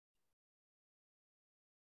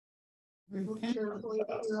 Look carefully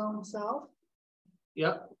at your own self.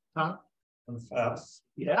 Yep, Tom? Confess.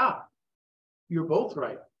 Yeah, you're both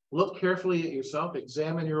right. Look carefully at yourself,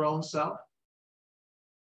 examine your own self.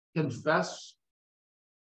 Confess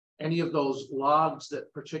any of those logs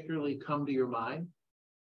that particularly come to your mind.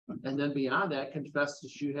 And then beyond that, confess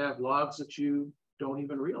that you have logs that you don't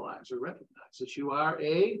even realize or recognize. That you are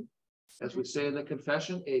as we say in the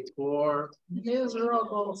confession, a poor,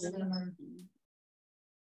 Miserable sinner.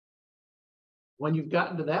 when you've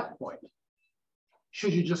gotten to that point,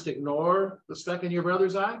 should you just ignore the speck in your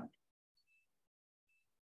brother's eye?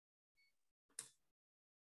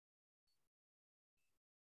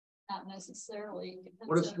 Not necessarily.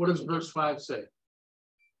 What does verse 5 say?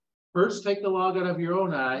 First, take the log out of your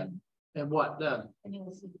own eye, and what then? And you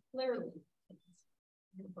will see clearly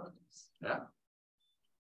your brothers. Yeah.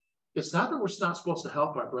 It's not that we're not supposed to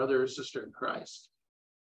help our brother or sister in Christ,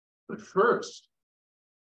 but first,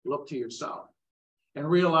 look to yourself and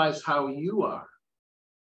realize how you are.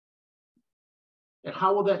 And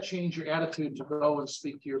how will that change your attitude to go and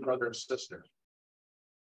speak to your brother or sister?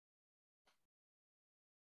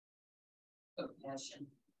 Compassion.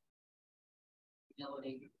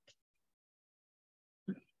 Humility.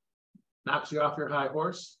 Knocks you off your high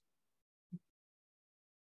horse?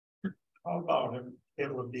 How about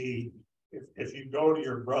it would be, if you go to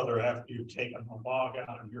your brother after you've taken the log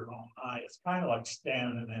out of your own eye, it's kind of like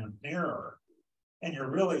standing in a mirror and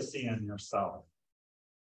you're really seeing yourself.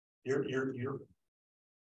 You're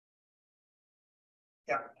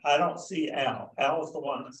yeah, I don't see Al. Al's the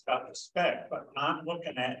one that's got the speck, but I'm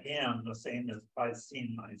looking at him the same as I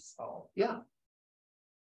see myself. Yeah.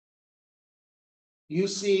 You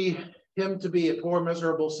see him to be a poor,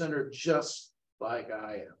 miserable sinner just like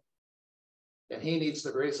I am. And he needs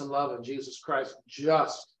the grace and love of Jesus Christ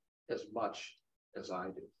just as much as I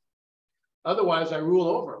do. Otherwise, I rule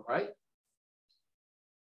over him, right?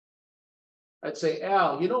 I'd say,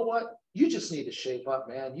 Al, you know what? You just need to shape up,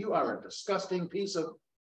 man. You are a disgusting piece of...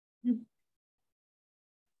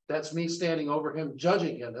 That's me standing over him,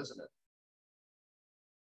 judging him, isn't it?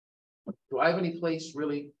 Do I have any place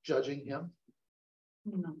really judging him?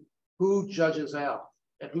 No. Who judges Al?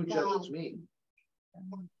 And who judges me?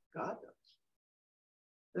 God does.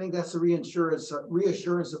 I think that's the reassurance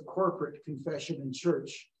of corporate confession in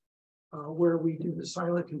church, where we do the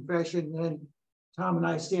silent confession. And then Tom and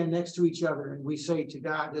I stand next to each other and we say to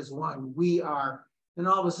God as one, we are, and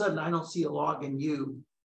all of a sudden I don't see a log in you.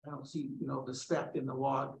 I don't see, the speck in the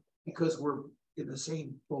log because we're in the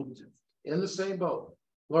same boat. In the same boat.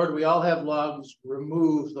 Lord, we all have logs.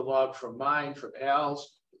 Remove the log from mine, from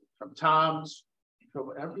Al's, from Tom's,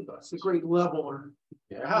 from everybody. It's a great leveler.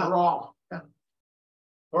 Yeah. We're all.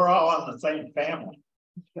 We're all in the same family.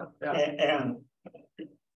 Yeah. And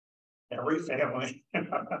every family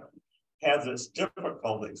has its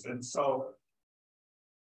difficulties. And so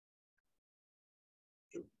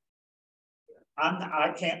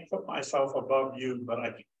I can't put myself above you, but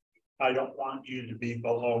I don't want you to be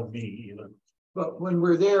below me either. But when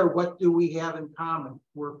we're there, what do we have in common?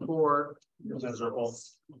 We're poor, miserable.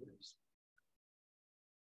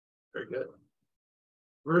 Very good.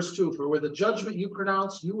 Verse 2, for with the judgment you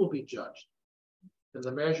pronounce, you will be judged. And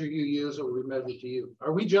the measure you use will be measured to you.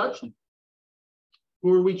 Are we judged?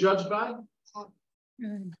 Who are we judged by?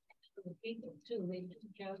 The people too, they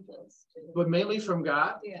judge us too. But mainly from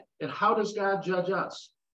God. Yeah. And how does God judge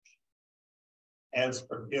us? As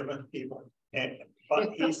forgiven people. But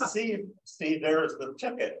he see, there's the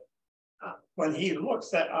ticket. When he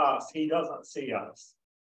looks at us, he doesn't see us.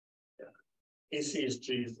 Yeah. He sees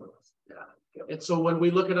Jesus. Yeah. And so when we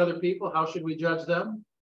look at other people, how should we judge them?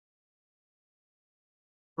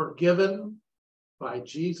 Forgiven by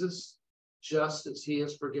Jesus, just as he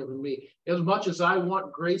has forgiven me. As much as I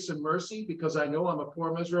want grace and mercy, because I know I'm a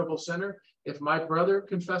poor, miserable sinner, if my brother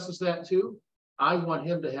confesses that too, I want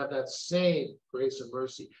him to have that same grace and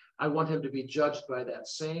mercy. I want him to be judged by that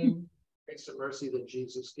same grace and mercy that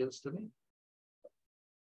Jesus gives to me.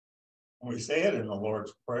 We say it in the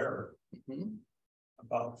Lord's Prayer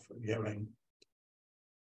about forgiving.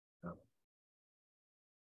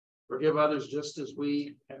 Forgive others just as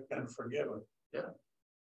we have been forgiven. Yeah.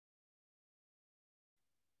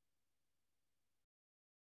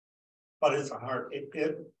 But it's a hard,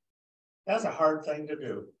 that's a hard thing to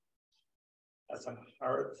do. That's a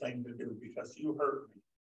hard thing to do because you hurt me.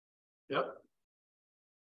 Yep.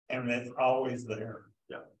 And it's always there.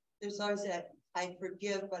 Yeah. There's always that, I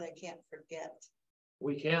forgive, but I can't forget.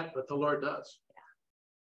 We can't, but the Lord does.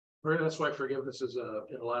 That's why forgiveness is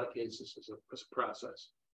in a lot of cases is a process.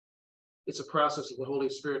 It's a process of the Holy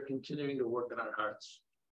Spirit continuing to work in our hearts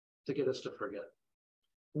to get us to forget.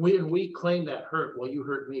 We claim that hurt. Well, you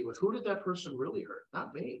hurt me. But who did that person really hurt?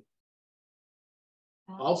 Not me.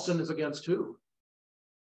 All sin is against who?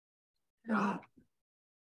 God.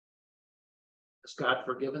 Has God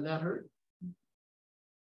forgiven that hurt?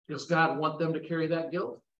 Does God want them to carry that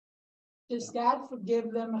guilt? Does God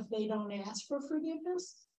forgive them if they don't ask for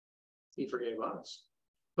forgiveness? He forgave us.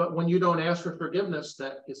 But when you don't ask for forgiveness,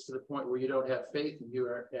 that gets to the point where you don't have faith and you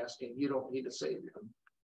are asking, you don't need a savior.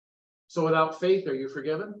 So without faith, are you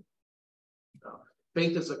forgiven? No.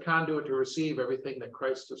 Faith is a conduit to receive everything that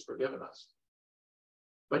Christ has forgiven us.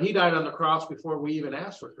 But he died on the cross before we even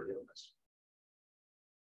asked for forgiveness.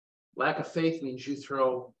 Lack of faith means you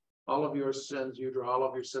throw all of your sins, you draw all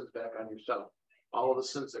of your sins back on yourself. All of the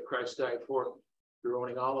sins that Christ died for, you're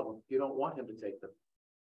owning all of them. You don't want him to take them.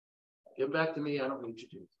 Give them back to me. I don't need you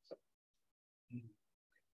to.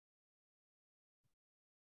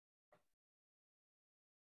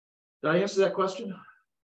 Did I answer that question?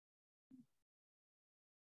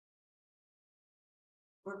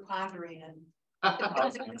 We're pondering and. I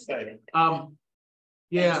was gonna say,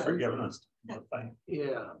 Yeah. thanks for giving us.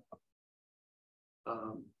 Yeah.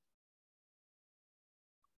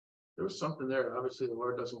 There was something there. Obviously, the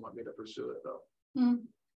Lord doesn't want me to pursue it, though.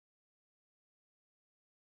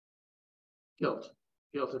 Guilt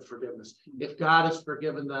and forgiveness. If God has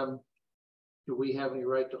forgiven them, do we have any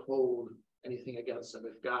right to hold anything against them?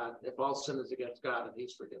 If all sin is against God and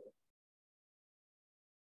he's forgiven?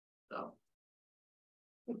 No.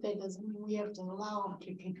 But that doesn't mean we have to allow them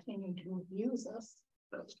to continue to abuse us.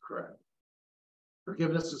 That's correct.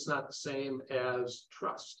 Forgiveness is not the same as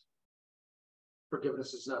trust.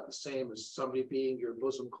 Forgiveness is not the same as somebody being your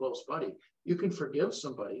bosom close buddy. You can forgive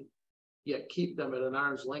somebody, yet keep them at an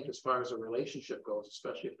arm's length as far as a relationship goes,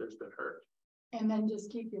 especially if there's been hurt. And then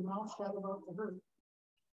just keep your mouth shut about the hurt.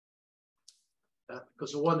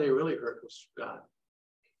 Because the one they really hurt was God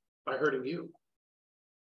by hurting you.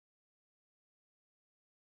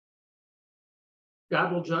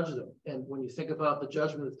 God will judge them. And when you think about the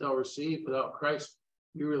judgment that they'll receive without Christ,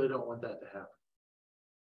 you really don't want that to happen.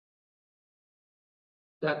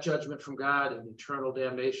 That judgment from God and eternal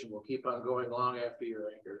damnation will keep on going long after your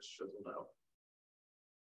anger is fizzled out.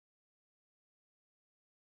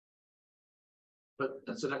 But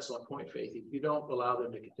that's an excellent point, Faith. You don't allow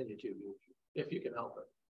them to continue to, if you can help it.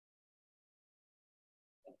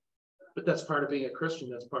 But that's part of being a Christian.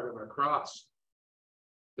 That's part of our cross.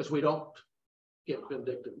 Because we don't get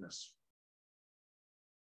vindictiveness.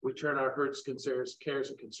 We turn our hurts, cares,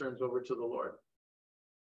 and concerns over to the Lord.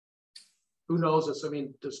 Who knows us? I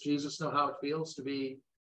mean, does Jesus know how it feels to be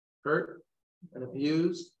hurt and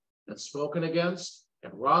abused and spoken against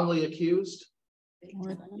and wrongly accused? He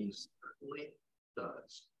certainly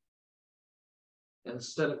does. And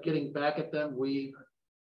instead of getting back at them, we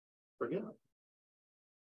forgive them.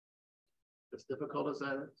 As difficult as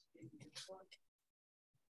that is.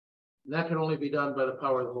 And that can only be done by the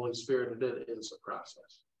power of the Holy Spirit, and it is a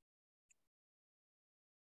process.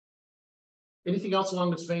 Anything else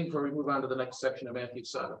along this vein before we move on to the next section of Matthew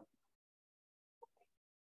 7?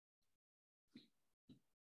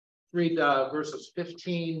 Read verses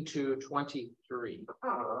 15 to 23.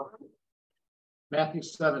 Matthew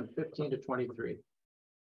 7, 15 to 23.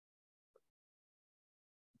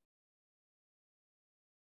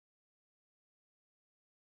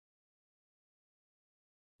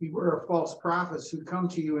 Beware of false prophets who come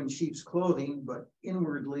to you in sheep's clothing, but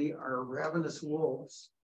inwardly are ravenous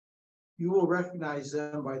wolves. You will recognize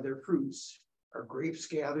them by their fruits. Are grapes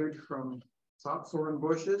gathered from thorn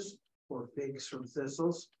bushes or figs from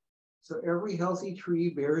thistles? So every healthy tree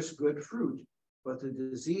bears good fruit, but the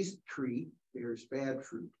diseased tree bears bad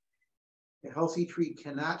fruit. A healthy tree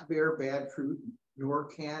cannot bear bad fruit, nor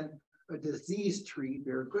can a diseased tree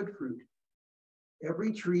bear good fruit.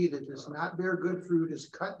 Every tree that does not bear good fruit is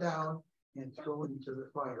cut down and thrown into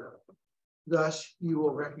the fire. Thus, you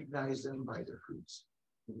will recognize them by their fruits.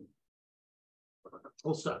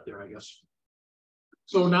 We'll stop there, I guess.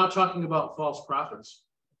 So now talking about false prophets.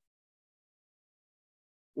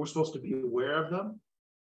 We're supposed to be aware of them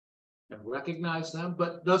and recognize them,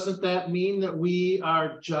 but doesn't that mean that we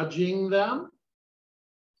are judging them?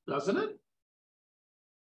 Doesn't it?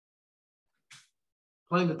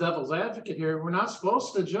 Playing the devil's advocate here, we're not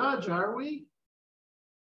supposed to judge, are we?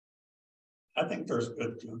 I think there's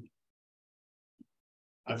good judgment.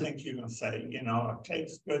 I think you can say, it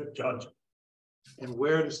takes good judgment. And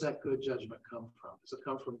where does that good judgment come from? Does it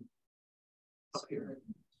come from up here?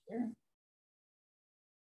 Sure.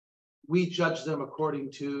 we judge them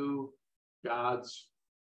according to God's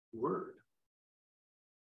word.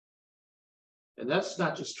 And that's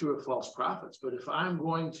not just true of false prophets, but if I'm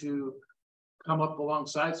going to come up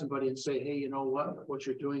alongside somebody and say, hey, you know what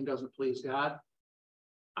you're doing doesn't please God,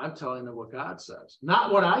 I'm telling them what God says,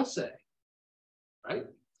 not what I say, right?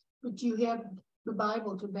 But you have the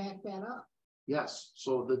Bible to back that up. Yes,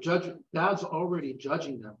 so God's already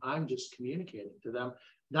judging them. I'm just communicating to them,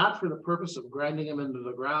 not for the purpose of grinding them into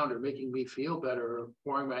the ground or making me feel better or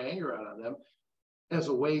pouring my anger out on them, as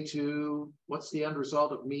a way to, what's the end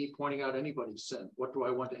result of me pointing out anybody's sin? What do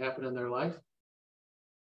I want to happen in their life?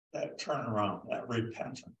 That turnaround, that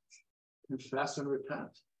repentance. Confess and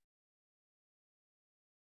repent.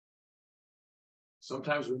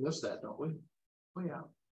 Sometimes we miss that, don't we? Oh yeah.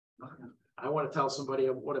 I want to tell somebody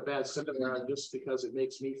what a bad sinner they are just because it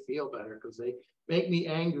makes me feel better, because they make me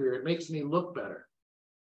angrier, it makes me look better.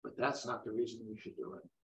 But that's not the reason we should do it.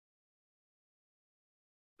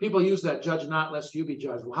 People use that judge not lest you be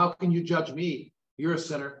judged. Well, how can you judge me? You're a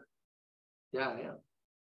sinner. Yeah, I am.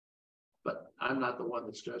 But I'm not the one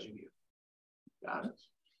that's judging you. God is.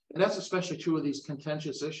 And that's especially true of these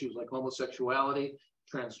contentious issues like homosexuality,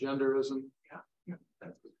 transgenderism. Yeah,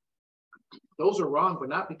 those are wrong, but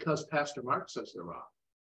not because Pastor Mark says they're wrong.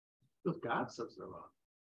 Because God says they're wrong.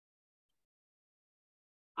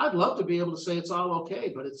 I'd love to be able to say it's all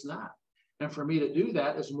okay, but it's not. And for me to do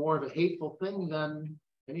that is more of a hateful thing than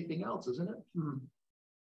anything else, isn't it? Mm-hmm.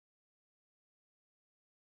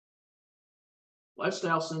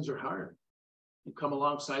 Lifestyle sins are hard. You come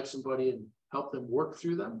alongside somebody and help them work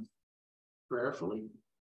through them prayerfully,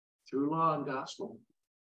 through law and gospel.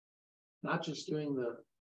 Not just doing the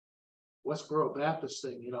Westboro Baptist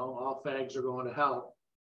thing, you know, all fags are going to hell.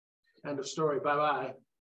 End of story, bye-bye.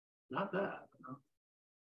 Not that. No.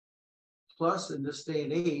 Plus, in this day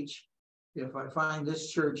and age, if I find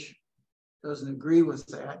this church doesn't agree with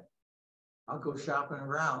that, I'll go shopping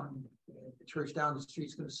around. The church down the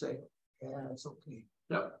street's going to say, yeah, it's okay.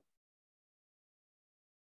 Yep.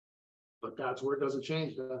 But God's word doesn't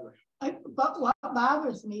change, does it? But what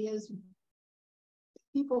bothers me is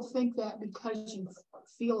people think that because you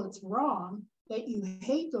feel it's wrong, that you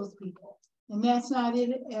hate those people. And that's not it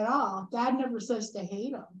at all. God never says to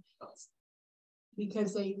hate them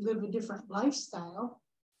because they live a different lifestyle.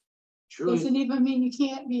 Truly. Doesn't even mean you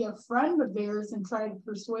can't be a friend of theirs and try to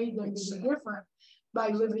persuade them to be different by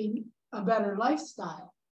living a better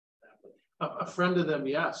lifestyle. A friend of them,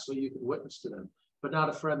 yes, so you can witness to them, but not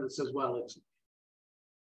a friend that says, well, it's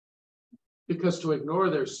because to ignore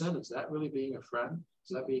their sin, is that really being a friend?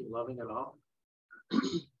 Is that being loving at all?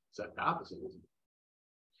 It's that the opposite, isn't it?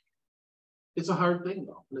 It's a hard thing,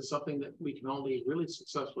 though, and it's something that we can only really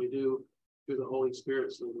successfully do through the Holy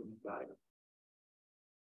Spirit's leading and guidance.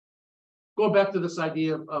 Going back to this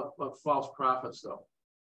idea of false prophets, though.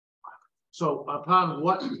 So upon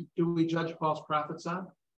what do we judge false prophets on?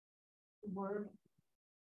 The word.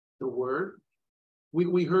 The word.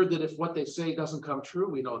 We heard that if what they say doesn't come true,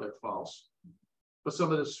 we know they're false. But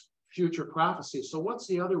some of this future prophecy. So what's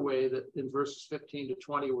the other way that in verses 15 to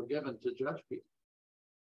 20 we're given to judge people?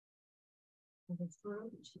 The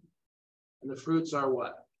fruit. And the fruits are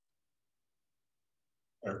what?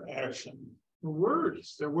 Their action. The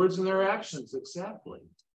words. Their words and their actions, exactly.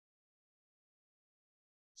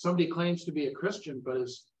 Somebody claims to be a Christian, but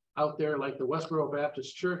is out there like the Westboro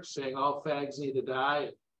Baptist Church saying all fags need to die.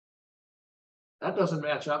 That doesn't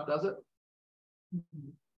match up, does it?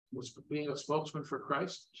 Was being a spokesman for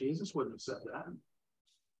Christ? Jesus wouldn't have said that.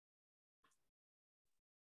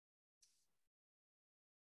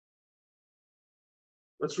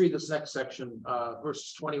 Let's read this next section,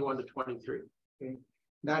 verses 21 to 23. Okay.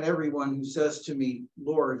 Not everyone who says to me,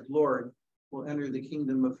 Lord, Lord, will enter the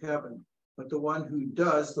kingdom of heaven, but the one who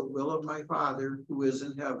does the will of my Father who is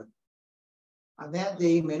in heaven. On that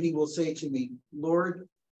day, many will say to me, Lord,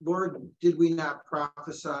 Lord, did we not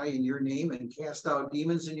prophesy in your name and cast out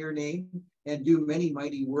demons in your name and do many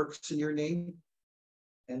mighty works in your name?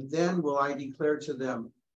 And then will I declare to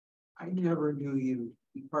them, I never knew you.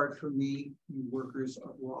 Depart from me, you workers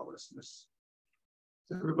of lawlessness.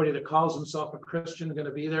 Is everybody that calls himself a Christian going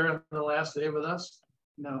to be there on the last day with us?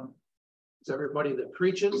 No. Is everybody that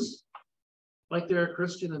preaches like they're a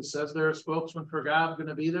Christian and says they're a spokesman for God going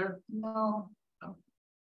to be there? No. No.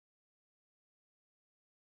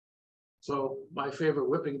 So my favorite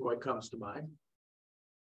whipping boy comes to mind.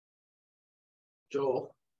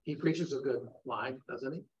 Joel. He preaches a good line,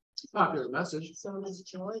 doesn't he? Popular message. So does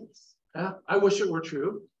Joyce. Yeah, I wish it were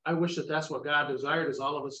true. I wish that that's what God desired, is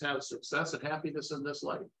all of us have success and happiness in this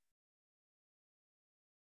life.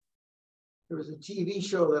 There was a TV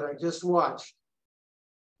show that I just watched.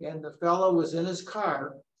 And the fellow was in his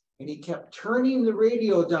car and he kept turning the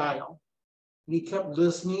radio dial and he kept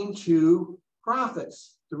listening to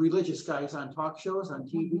prophets, the religious guys on talk shows, on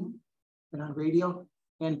TV and on radio.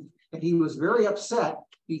 And he was very upset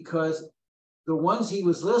because the ones he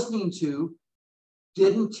was listening to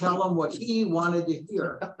didn't tell him what he wanted to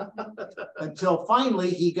hear. Until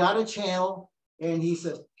finally he got a channel and he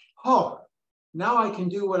said, oh, now I can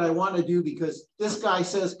do what I want to do because this guy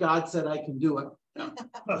says God said I can do it.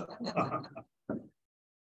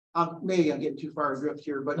 Maybe I'm getting too far adrift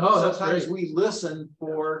here, but no, sometimes we listen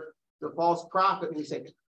for the false prophet and we say,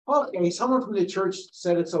 okay, someone from the church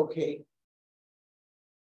said it's okay.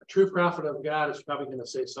 A true prophet of God is probably going to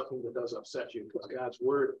say something that does upset you because God's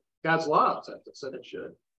word, God's law upsets us, and it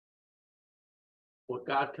should. What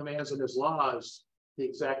God commands in his law is the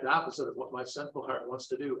exact opposite of what my sinful heart wants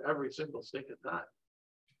to do every single stinking time.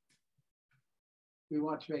 We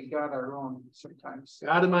want to make God our own sometimes.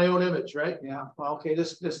 God in my own image, right? Yeah. Well, okay,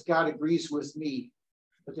 this God agrees with me,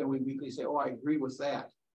 but then we weekly say, "Oh, I agree with that."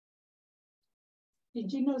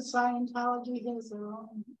 Did you know Scientology has their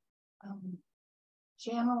own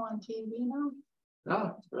channel on TV now?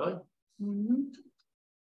 No, really? Mm-hmm.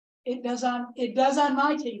 It does on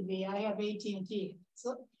my TV. I have AT&T.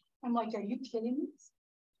 So I'm like, are you kidding me?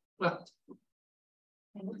 Well,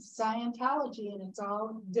 and it's Scientology, and it's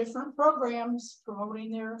all different programs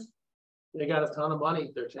promoting their. they got a ton of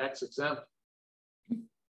money. They're tax exempt.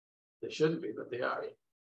 They shouldn't be, but they are.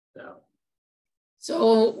 Yeah.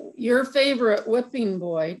 So your favorite whipping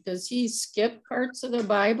boy, does he skip parts of the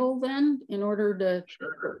Bible then in order to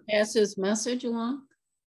pass his message along?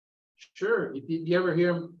 Sure. You ever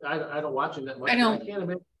hear him? I don't watch him that much. I don't. I can't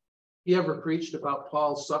imagine he ever preached about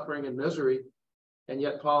Paul's suffering and misery, and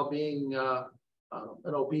yet Paul being an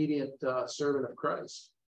obedient servant of Christ.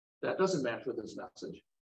 That doesn't match with his message.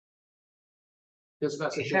 His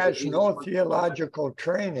message He has no theological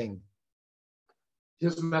training.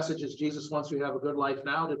 His message is Jesus wants you to have a good life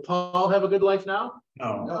now. Did Paul have a good life now?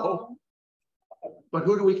 No. No. But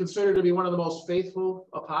who do we consider to be one of the most faithful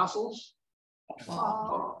apostles?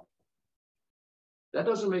 Paul. That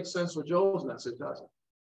doesn't make sense with Joel's message, does it?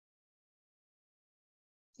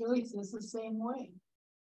 Joyce is the same way.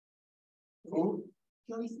 Who?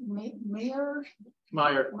 Joyce Meyer.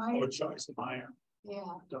 Oh, Joyce Meyer.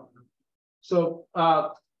 Yeah. So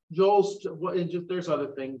Joel's, and just, there's other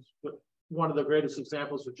things, but one of the greatest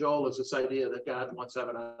examples of Joel is this idea that God wants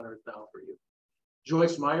heaven on earth now for you.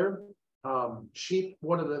 Joyce Meyer,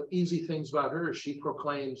 one of the easy things about her is she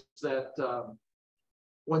proclaims that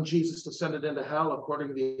when Jesus descended into hell, according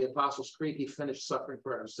to the Apostles' Creed, he finished suffering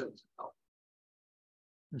for our sins in hell.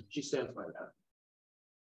 She stands by that.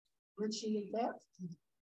 Where'd she get that?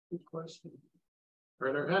 Good question. Her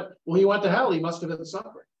in her head. Well, he went to hell. He must have been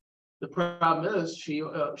suffering. The problem is she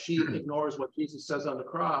ignores what Jesus says on the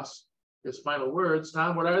cross. His final words.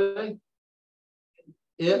 Tom, what are they?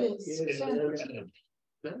 It is finished.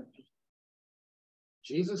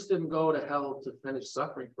 Jesus didn't go to hell to finish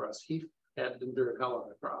suffering for us. He had to endure hell on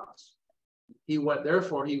the cross.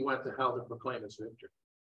 Therefore, he went to hell to proclaim his victory.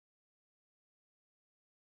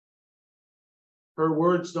 Her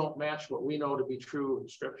words don't match what we know to be true in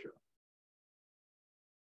Scripture.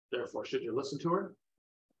 Therefore, should you listen to her?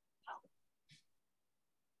 No.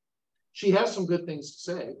 She has some good things to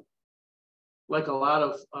say, like a lot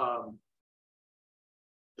of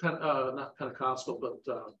not Pentecostal, but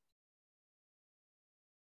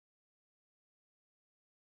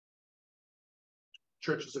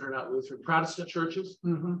churches that are not Lutheran, Protestant churches.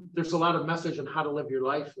 There's a lot of message on how to live your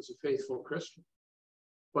life as a faithful Christian.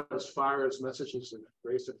 But as far as messages of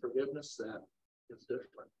grace and forgiveness, that is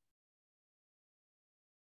different.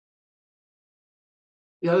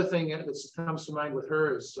 The other thing that comes to mind with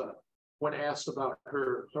her is when asked about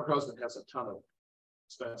her husband has a ton of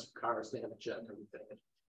expensive cars, they have a jet and everything.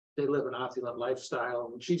 They live an opulent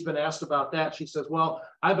lifestyle. And she's been asked about that. She says, well,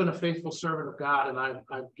 I've been a faithful servant of God and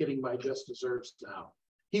I'm getting my just deserts now.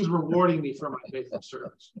 He's rewarding me for my faithful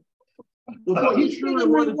service. Well, he sure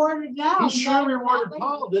rewarded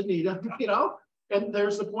Paul, didn't he? You know, and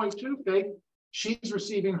there's the point too, Faith. She's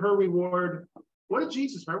receiving her reward. What did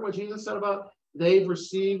Jesus, remember what Jesus said about they've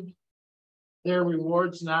received their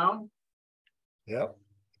rewards now? Yep.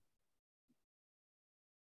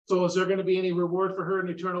 So is there going to be any reward for her in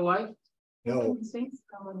eternal life? No.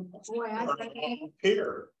 Boy,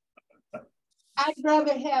 I'd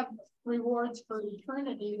rather have rewards for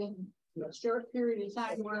eternity than a short period of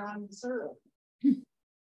time where I'm served.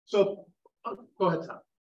 So go ahead, Tom.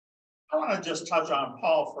 I want to just touch on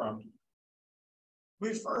Paul for a minute.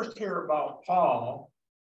 We first hear about Paul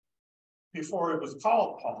before it was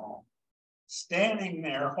called Paul standing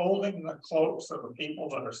there holding the cloaks of the people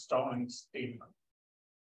that are stoning Stephen,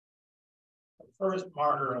 the first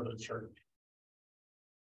martyr of the church.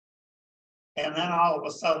 And then all of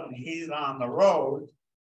a sudden he's on the road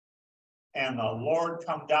and the Lord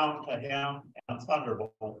come down to him in a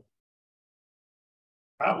thunderbolt.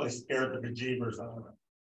 Probably scared the bejeebers out of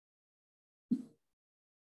him.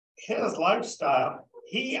 His lifestyle,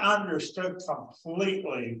 he understood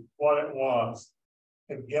completely what it was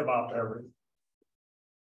to give up everything.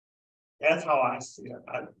 That's how I see it.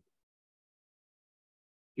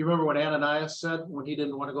 You remember what Ananias said when he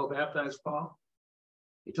didn't want to go baptize Paul?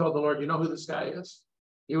 He told the Lord, you know who this guy is?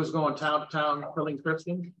 He was going town to town killing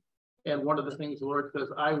Christians. And one of the things the Lord says,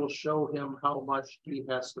 I will show him how much he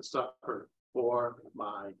has to suffer for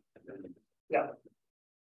my name. Yeah.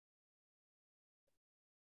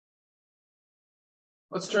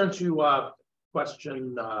 Let's turn to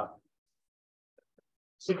question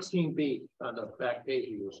 16b on the back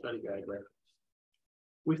page of your study guide there.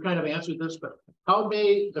 We've kind of answered this, but how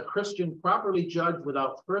may the Christian properly judge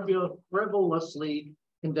without frivolously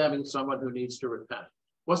condemning someone who needs to repent?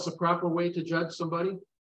 What's the proper way to judge somebody?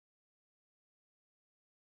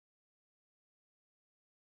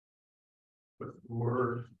 With the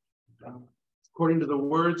word. According to the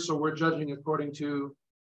word, so we're judging according to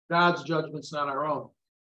God's judgments, not our own.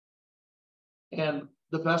 And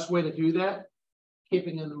the best way to do that,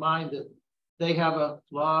 keeping in mind that they have a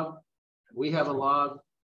log, we have a log.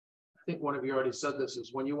 I think one of you already said this,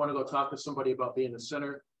 is when you want to go talk to somebody about being a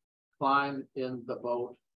sinner, climb in the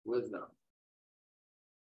boat with them.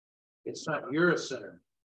 It's not you're a sinner.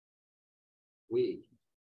 We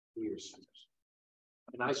are sinners.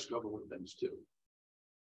 And I struggle with things too.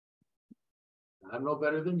 I'm no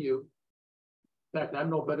better than you. In fact, I'm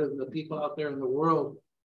no better than the people out there in the world.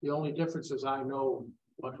 The only difference is I know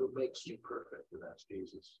one who makes me perfect, and that's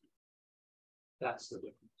Jesus. That's the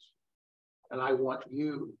difference. And I want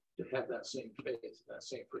you to have that same faith, that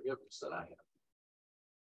same forgiveness that I have.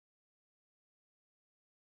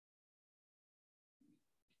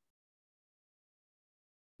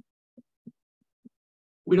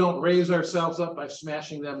 We don't raise ourselves up by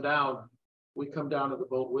smashing them down. We come down to the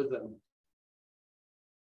boat with them.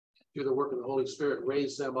 Through the work of the Holy Spirit,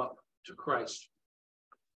 raise them up to Christ.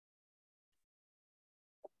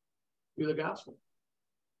 Through the gospel.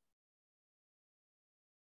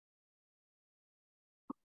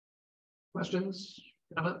 Questions,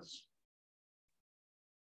 comments?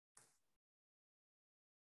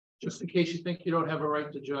 Just in case you think you don't have a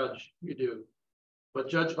right to judge, you do. But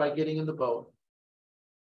judge by getting in the boat.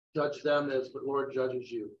 Judge them as the Lord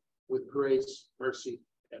judges you, with grace, mercy,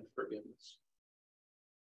 and forgiveness.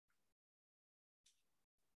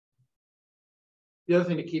 The other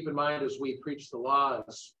thing to keep in mind as we preach the law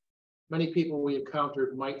is many people we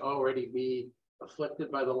encountered might already be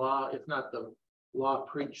afflicted by the law, if not the law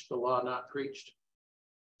preached, the law not preached.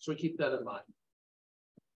 So we keep that in mind.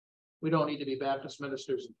 We don't need to be Baptist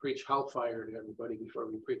ministers and preach hellfire to everybody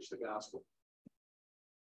before we preach the gospel.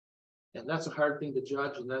 And that's a hard thing to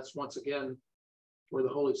judge, and that's once again where the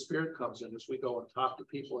Holy Spirit comes in as we go and talk to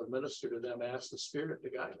people and minister to them, ask the Spirit to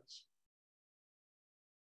guide us.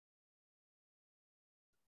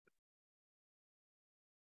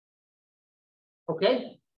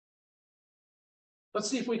 Okay. Let's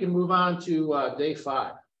see if we can move on to day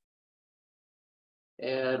 5.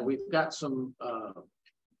 And we've got some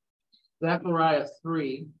Zechariah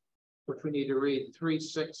 3, which we need to read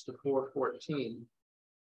 3:6 to 4:14.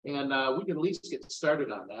 And we can at least get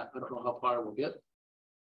started on that. I don't know how far we'll get.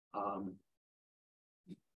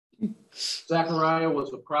 Zechariah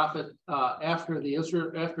was a prophet after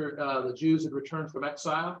the Jews had returned from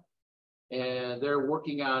exile, and they're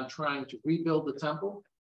working on trying to rebuild the temple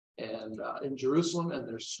and in Jerusalem, and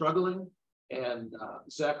they're struggling. And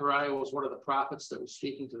Zechariah was one of the prophets that was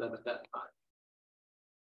speaking to them at that time.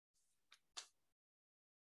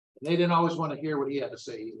 And they didn't always want to hear what he had to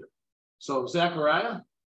say either. So Zechariah,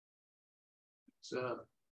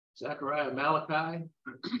 Zechariah, Malachi,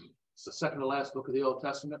 it's the second to last book of the Old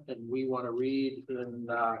Testament, and we want to read in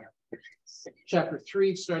chapter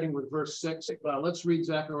 3, starting with verse 6. Let's read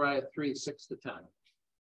Zechariah 3:6 to 10.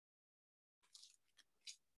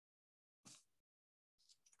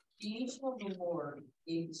 The angel of the Lord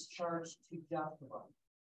gave his charge to Joshua.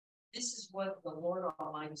 This is what the Lord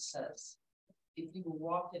Almighty says. If you will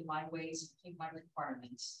walk in my ways and keep my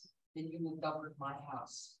requirements, then you will govern my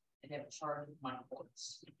house and have charge of my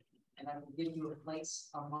courts. And I will give you a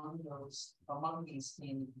place among these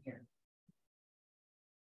standing here.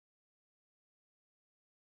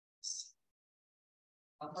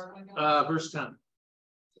 Verse 10.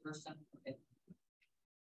 Verse 10. Okay.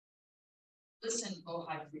 Listen, O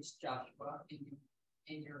high priest Joshua,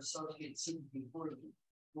 and your associates seated before you,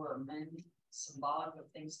 who are men symbolic of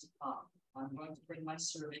things to come. I'm going to bring my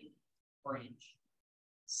servant branch.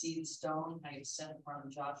 See the stone I have set in front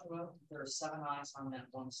of Joshua? There are 7 eyes on that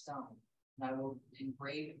one stone, and I will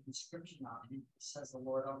engrave an inscription on it, says the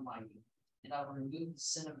Lord Almighty, and I will remove the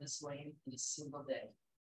sin of this land in a single day.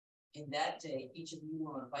 In that day, each of you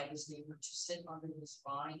will invite his neighbor to sit under this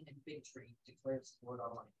vine and fig tree, declares the Lord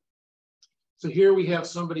Almighty. So here we have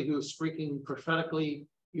somebody who is speaking prophetically,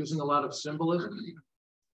 using a lot of symbolism.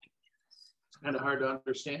 It's kind of hard to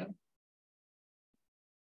understand,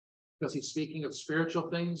 because he's speaking of spiritual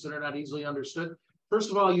things that are not easily understood.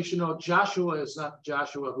 First of all, you should know Joshua is not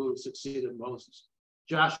Joshua who succeeded Moses.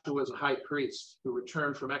 Joshua is a high priest who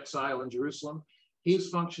returned from exile in Jerusalem. He's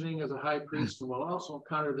functioning as a high priest, and we'll also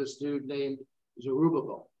encounter this dude named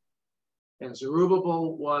Zerubbabel. And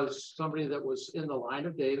Zerubbabel was somebody that was in the line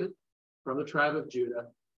of David from the tribe of Judah,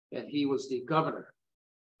 and he was the governor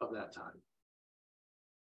of that time.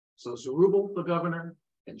 So Zerubbabel, the governor,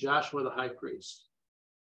 and Joshua, the high priest.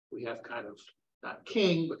 We have kind of, not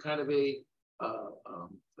king, but kind of a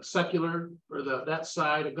secular, or that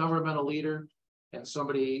side, a governmental leader, and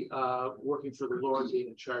somebody working for the Lord, being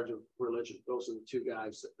in charge of religion. Those are the 2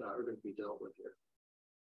 guys that are going to be dealt with here.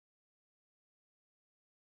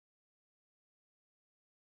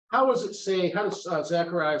 How does it say, how does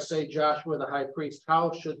Zechariah say Joshua the high priest,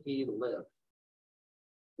 how should he live?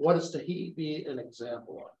 What is to he be an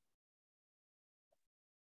example of?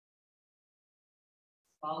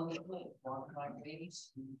 Follow the way, walk my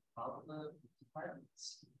ways, and follow the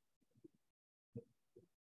requirements.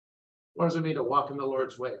 What does it mean to walk in the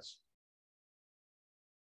Lord's ways?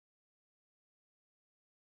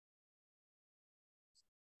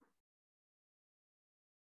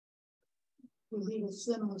 We lead a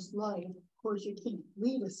sinless life. Of course, you can't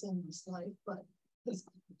lead a sinless life, but as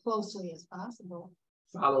closely as possible.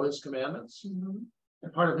 Follow his commandments. Mm-hmm.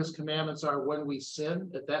 And part of his commandments are when we sin,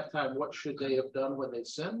 at that time, what should they have done when they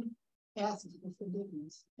sinned? Ask for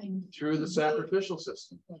forgiveness. And through the sacrificial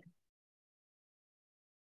system.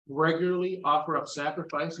 Regularly offer up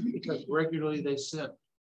sacrifices because regularly they sin.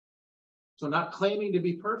 So not claiming to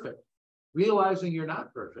be perfect, realizing you're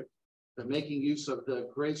not perfect, but making use of the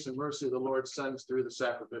grace and mercy the Lord sends through the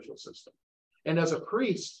sacrificial system. And as a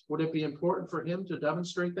priest, would it be important for him to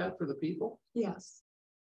demonstrate that for the people? Yes.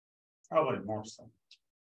 Probably more so.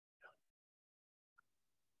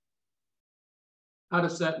 How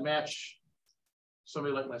does that match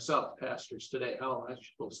somebody like myself, pastors today? How am I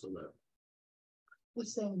supposed to live? The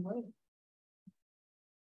same way.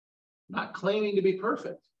 Not claiming to be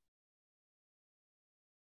perfect.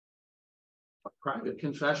 A private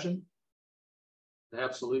confession, an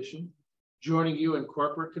absolution. Joining you in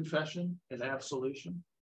corporate confession and absolution.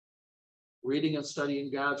 Reading and studying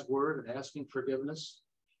God's word and asking forgiveness.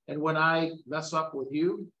 And when I mess up with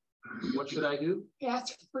you, what should I do?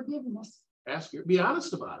 Ask for forgiveness. Ask you, be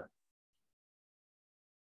honest about it.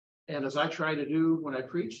 And as I try to do when I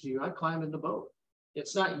preach to you, I climb in the boat.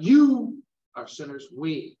 It's not you are sinners,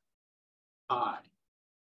 we, I,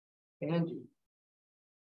 and you.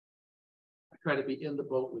 I try to be in the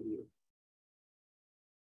boat with you.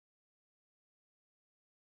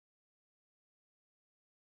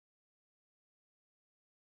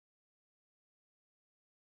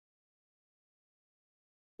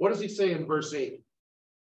 What does he say in verse 8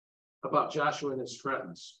 about Joshua and his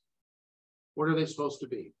friends? What are they supposed to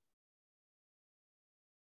be?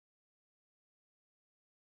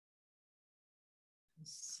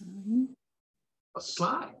 A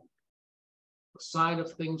sign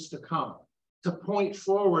of things to come, to point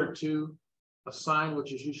forward to a sign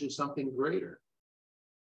which is usually something greater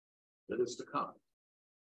that is to come,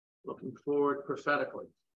 looking forward prophetically.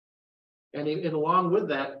 And along with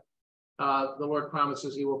that, the Lord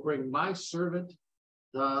promises he will bring my servant,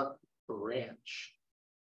 the branch.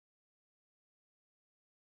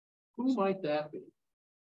 Who might that be?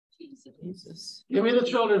 Jesus. Give me the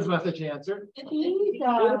children's message answer. Jesus.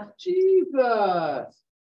 Jesus.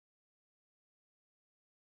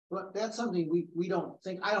 Well, that's something we don't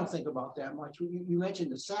think, I don't think about that much. You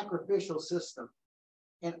mentioned the sacrificial system.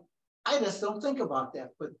 And I just don't think about that.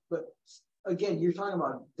 But again, you're talking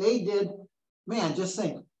about they did, man, just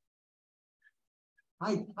think.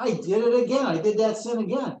 I did it again. I did that sin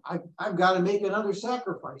again. I've got to make another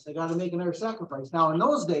sacrifice. I got to make another sacrifice. Now, in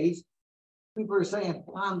those days, people are saying,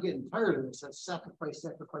 well, I'm getting tired of this. That's sacrifice,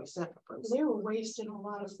 sacrifice, sacrifice. They were wasting a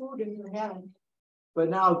lot of food in their head. But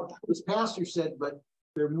now, as Pastor said, but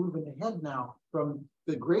they're moving ahead now from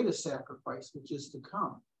the greatest sacrifice, which is to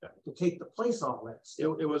come, to take the place of all that.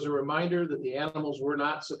 It was a reminder that the animals were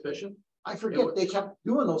not sufficient. I forget, they kept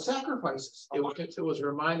doing those sacrifices. It was a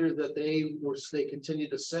reminder that they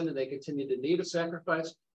continued to sin and they continued to need a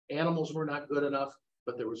sacrifice. Animals were not good enough,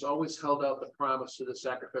 but there was always held out the promise to the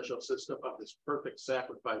sacrificial system of this perfect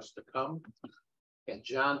sacrifice to come. And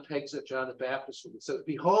John pegs it, John the Baptist, and says,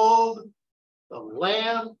 behold, the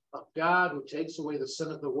Lamb of God who takes away the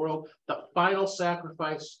sin of the world, the final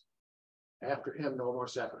sacrifice. After him, no more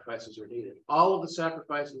sacrifices are needed. All of the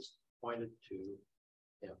sacrifices pointed to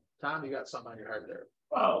him. Tom, you got something on your heart there.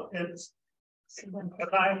 Well, as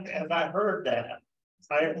I heard that,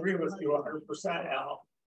 I agree with you 100%, Al.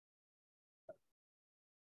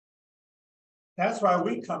 That's why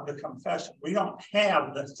we come to confession. We don't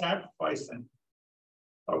have the sacrificing,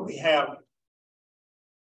 but we have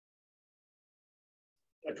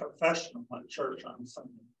the confession of the church on Sunday.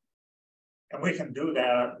 And we can do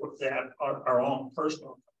that with our own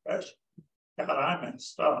personal confession. God, I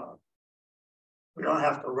messed up. We don't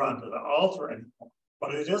have to run to the altar anymore,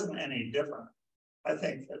 but it isn't any different. I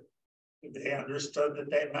think that they understood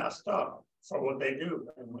that they messed up. So what they do,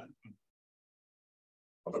 they went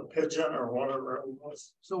with a pigeon or whatever it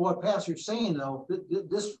was. So what Pastor's saying though,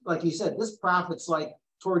 this, like he said, this prophet's like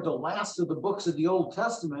toward the last of the books of the Old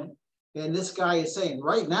Testament. And this guy is saying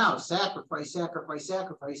right now, sacrifice, sacrifice,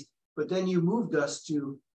 sacrifice. But then you moved us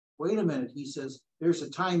to, wait a minute, he says, there's a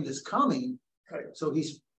time that's coming. Okay. So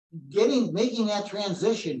he's making that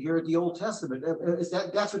transition here at the Old Testament.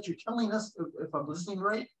 That's what you're telling us, if I'm listening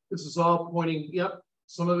right? This is all pointing, yep.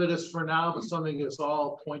 Some of it is for now, but something is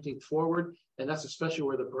all pointing forward. And that's especially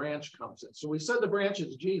where the branch comes in. So we said the branch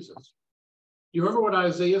is Jesus. Do you remember what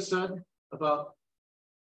Isaiah said about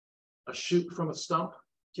a shoot from a stump?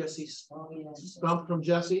 Jesse's stump from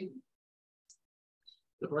Jesse.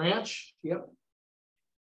 The branch, yep,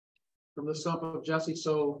 from the stump of Jesse.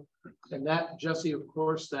 So, and that Jesse, of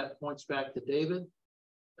course, that points back to David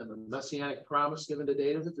and the messianic promise given to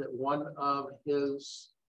David that one of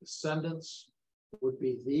his descendants would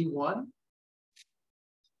be the one.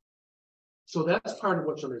 So that's part of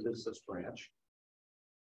what's under this branch.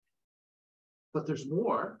 But there's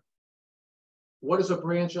more. What is a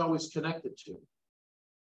branch always connected to?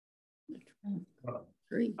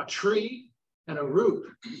 A tree and a root.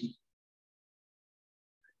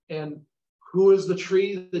 And who is the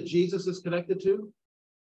tree that Jesus is connected to?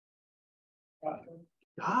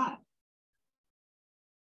 God.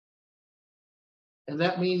 And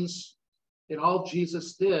that means in all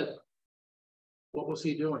Jesus did, what was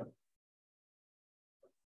he doing?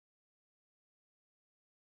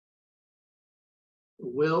 The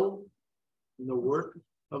will and the work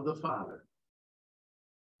of the Father.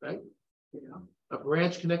 Right? Yeah. A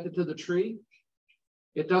branch connected to the tree.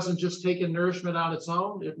 It doesn't just take in nourishment on its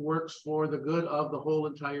own. It works for the good of the whole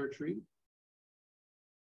entire tree.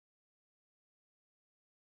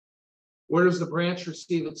 Where does the branch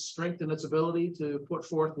receive its strength and its ability to put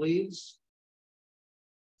forth leaves?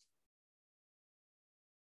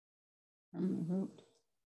 From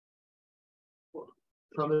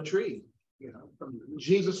the tree. You know,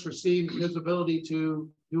 Jesus received his ability to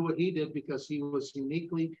do what he did because he was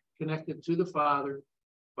uniquely connected to the Father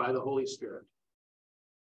by the Holy Spirit.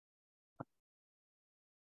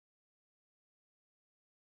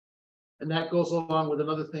 And that goes along with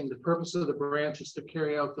another thing. The purpose of the branch is to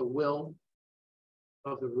carry out the will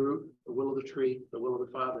of the root, the will of the tree, the will of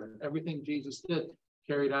the Father. And everything Jesus did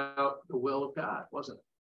carried out the will of God, wasn't it?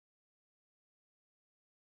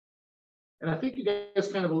 And I think you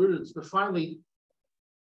guys kind of alluded to this, but finally,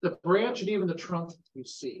 the branch and even the trunk you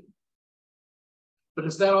see. But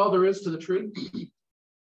is that all there is to the tree?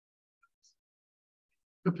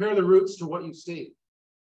 Compare the roots to what you see.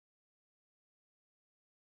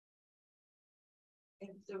 If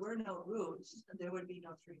there were no roots, there would be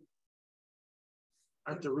no tree.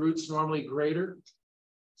 Aren't the roots normally greater,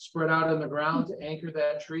 spread out in the ground to anchor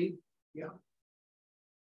that tree? Yeah.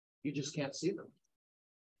 You just can't see them.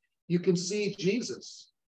 You can see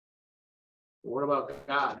Jesus. But what about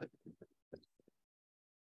God?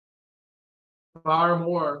 Far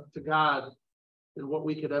more to God than what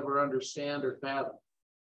we could ever understand or fathom.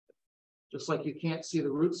 Just like you can't see the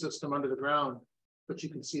root system under the ground, but you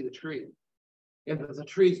can see the tree. And if the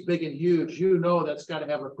tree's big and huge, you know that's got to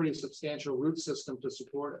have a pretty substantial root system to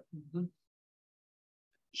support it. Mm-hmm.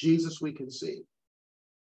 Jesus we can see.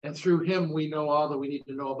 And through him, we know all that we need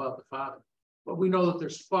to know about the Father. But we know that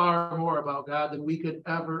there's far more about God than we could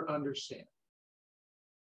ever understand.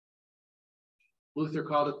 Luther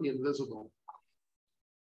called it the invisible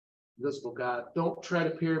God. Don't try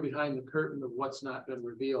to peer behind the curtain of what's not been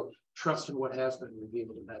revealed. Trust in what has been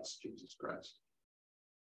revealed, and that's Jesus Christ.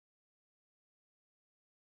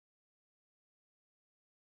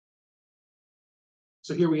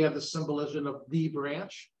 So here we have the symbolism of the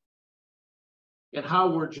branch. And how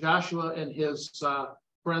were Joshua and his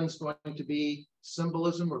friends going to be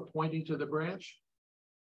symbolism or pointing to the branch?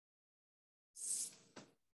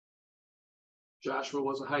 Joshua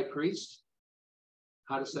was a high priest.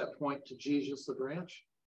 How does that point to Jesus, the branch?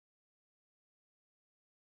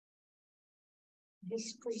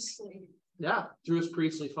 His priestly. Yeah, through his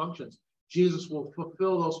priestly functions. Jesus will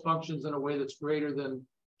fulfill those functions in a way that's greater than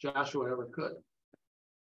Joshua ever could.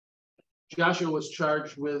 Joshua was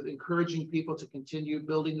charged with encouraging people to continue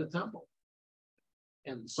building the temple.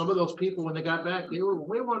 And some of those people, when they got back, they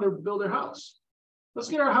wanted to build their house. Let's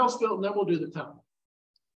get our house built and then we'll do the temple.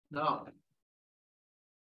 No.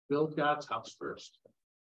 Build God's house first.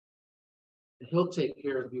 And he'll take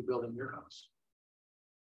care of you building your house.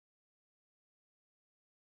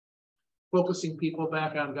 Focusing people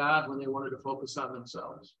back on God when they wanted to focus on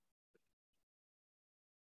themselves.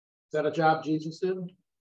 Is that a job Jesus did?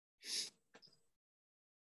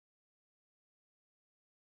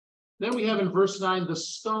 Then we have in verse 9, the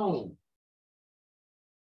stone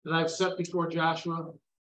that I've set before Joshua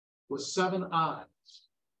with 7 eyes.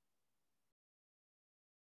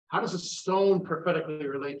 How does a stone prophetically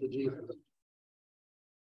relate to Jesus?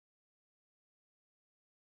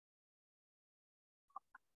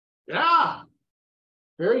 Yeah,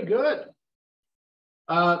 very good.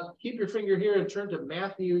 Keep your finger here and turn to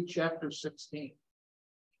Matthew chapter 16.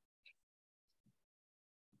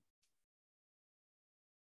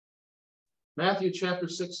 Matthew chapter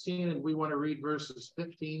 16, and we want to read verses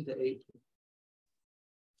 15 to 18.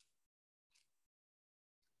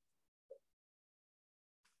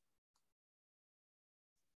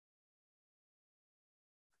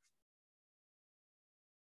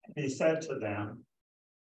 He said to them,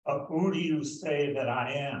 "Who do you say that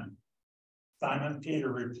I am?" Simon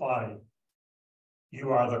Peter replied,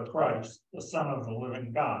 "You are the Christ, the Son of the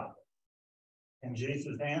living God." And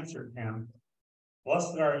Jesus answered him,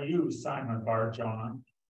 "Blessed are you, Simon Bar-Jonah,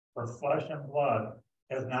 for flesh and blood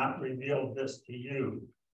has not revealed this to you,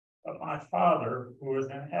 but my Father who is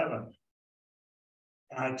in heaven.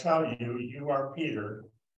 And I tell you, you are Peter,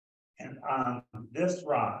 and on this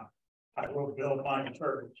rock I will build my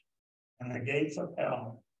church, and the gates of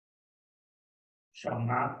hell shall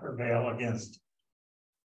not prevail against it."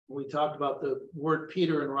 We talked about the word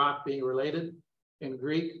Peter and rock being related in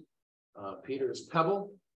Greek. Peter is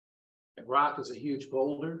pebble, and rock is a huge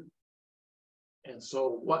boulder. And so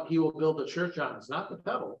what he will build the church on is not the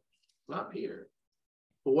pebble, not Peter.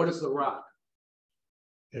 But what is the rock?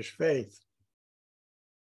 His faith.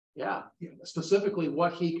 Yeah, specifically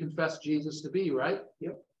what he confessed Jesus to be, right?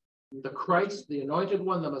 Yep. The Christ, the anointed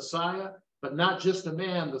one, the Messiah, but not just a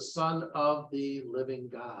man, the Son of the living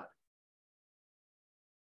God.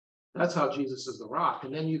 That's how Jesus is the rock.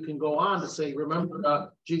 And then you can go on to say,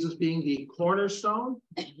 remember Jesus being the cornerstone,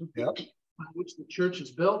 Yep. on which the church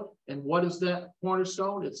is built. And what is that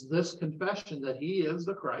cornerstone? It's this confession that he is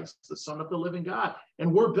the Christ, the Son of the living God.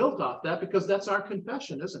 And we're built off that because that's our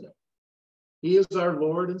confession, isn't it? He is our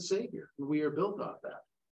Lord and Savior, and we are built off that.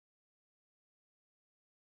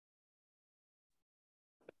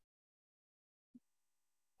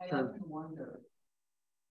 I often wonder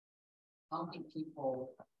how many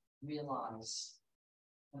people realize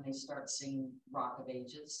when they start singing Rock of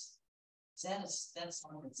Ages. That's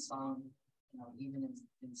song that's sung, even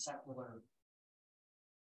in secular,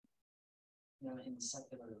 in the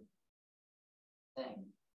secular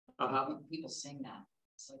thing. People sing that.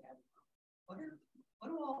 It's like, what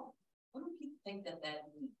do people think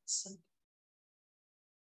that means?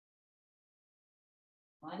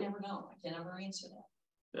 I never know. I can never answer that.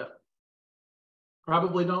 Yeah.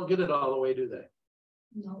 Probably don't get it all the way, do they?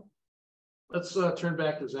 No. Let's turn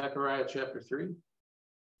back to Zechariah chapter 3.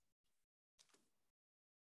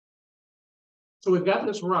 So we've got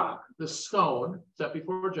this rock, this stone set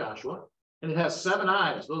before Joshua, and it has 7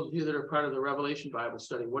 eyes. Those of you that are part of the Revelation Bible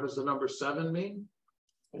study, what does the number 7 mean?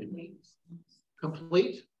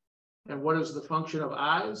 Complete. And what is the function of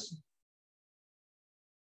eyes?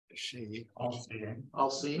 See. All seeing. All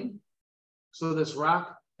seeing. So this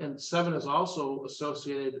rock, and 7 is also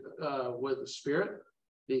associated with the Spirit,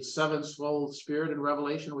 the 7th-fold Spirit in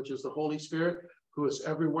Revelation, which is the Holy Spirit, who is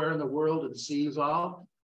everywhere in the world and sees all.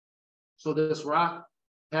 So this rock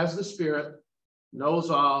has the Spirit, knows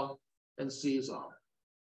all, and sees all.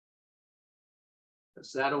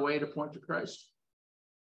 Is that a way to point to Christ?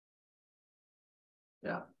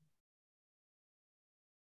 Yeah.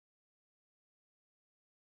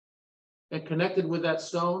 And connected with that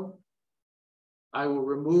stone, I will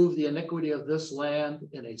remove the iniquity of this land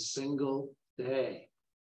in a single day.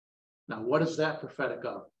 Now, what is that prophetic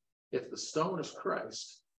of? If the stone is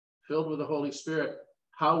Christ, filled with the Holy Spirit,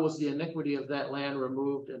 how was the iniquity of that land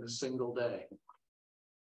removed in a single day?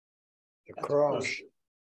 The cross.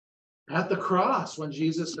 At the cross, when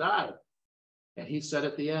Jesus died. And he said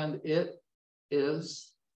at the end, it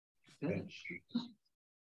is finished.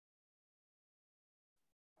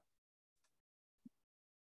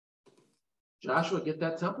 Joshua, get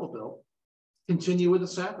that temple built. Continue with the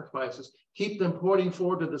sacrifices. Keep them pointing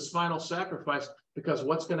forward to this final sacrifice, because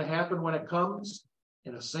what's going to happen when it comes?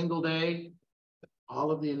 In a single day,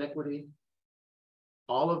 all of the iniquity,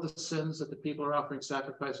 all of the sins that the people are offering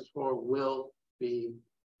sacrifices for will be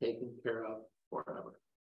taken care of forever.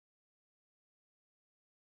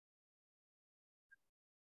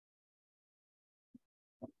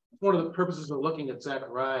 One of the purposes of looking at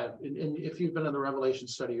Zechariah, and if you've been in the Revelation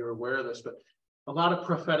study, you're aware of this, but a lot of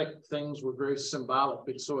prophetic things were very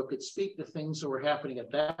symbolic, so it could speak to things that were happening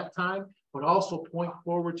at that time, but also point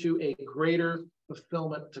forward to a greater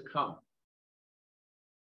fulfillment to come.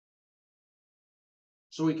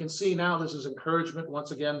 So we can see now this is encouragement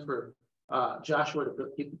once again for Joshua to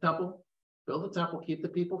keep the temple, build the temple, keep the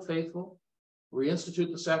people faithful,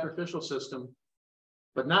 reinstitute the sacrificial system,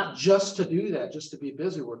 but not just to do that, just to be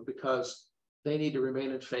busy work, because they need to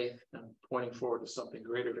remain in faith and pointing forward to something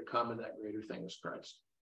greater to come, and that greater thing is Christ.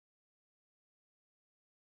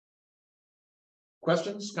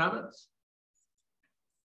 Questions, comments?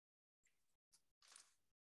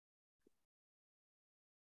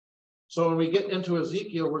 So when we get into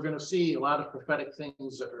Ezekiel, we're going to see a lot of prophetic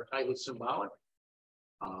things that are highly symbolic.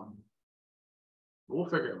 We'll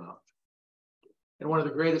figure them out. And one of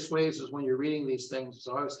the greatest ways is when you're reading these things is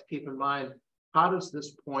always to keep in mind, how does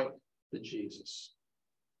this point to Jesus?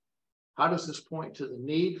 How does this point to the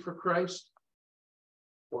need for Christ,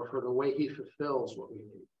 or for the way he fulfills what we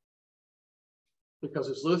need? Because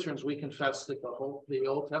as Lutherans, we confess that the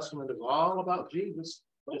Old Testament is all about Jesus,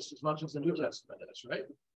 just as much as the New Testament is, right?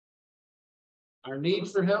 Our need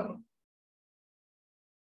for him,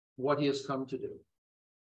 what he has come to do.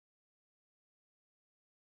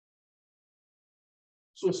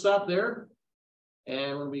 So we'll stop there.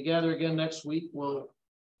 And when we gather again next week, we'll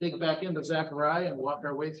dig back into Zechariah and walk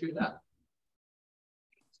our way through that.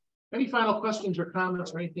 Any final questions or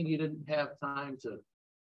comments or anything you didn't have time to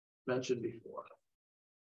mention before?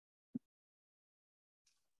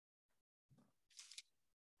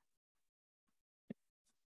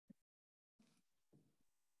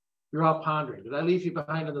 You're all pondering. Did I leave you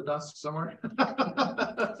behind in the dust somewhere?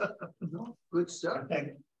 No, good stuff. I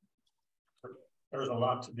think there's a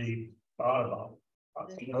lot to be thought about.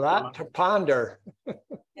 A lot to ponder.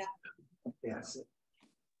 Yes.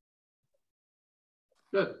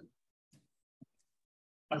 Good.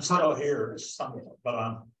 I'm still here, but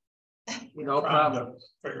I'm No trying problem.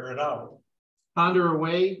 to figure it out. Ponder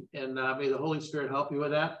away, and may the Holy Spirit help you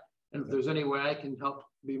with that. And if there's any way I can help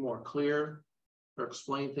be more clear or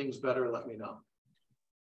explain things better, let me know.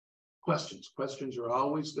 Questions. Questions are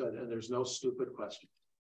always good, and there's no stupid question.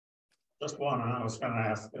 Just one, and I was going to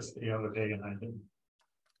ask this the other day, and I didn't.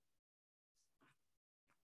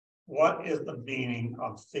 What is the meaning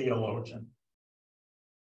of theologian?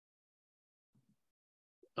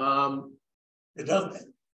 It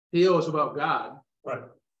doesn't. Theo is about God. Right.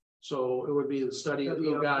 So it would be the study of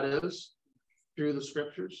who God is through the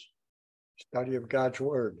scriptures. Study of God's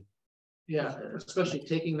word. Yeah, especially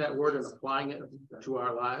taking that word and applying it to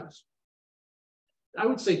our lives. I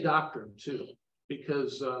would say doctrine too,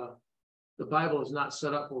 because the Bible is not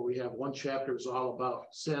set up where we have one chapter is all about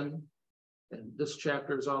sin, and this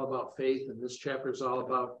chapter is all about faith, and this chapter is all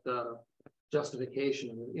about justification.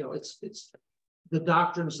 And, you know, it's the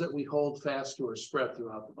doctrines that we hold fast to are spread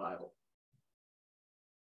throughout the Bible.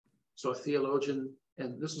 So a theologian,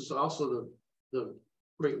 and this is also the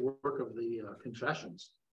great work of the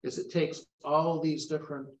confessions, is it takes all these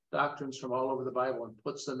different doctrines from all over the Bible and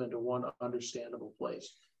puts them into one understandable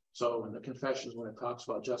place. So in the confessions, when it talks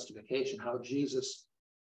about justification, how Jesus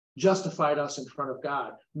justified us in front of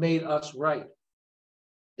God, made us right.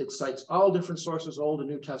 It cites all different sources, Old and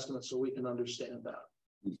New Testament, so we can understand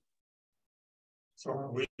that. So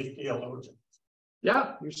are we theologians?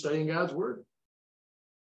 Yeah, you're studying God's word.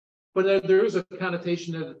 But there is a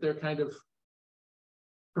connotation that they're kind of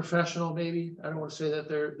professional, maybe. I don't want to say that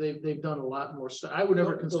they've done a lot more stuff. I would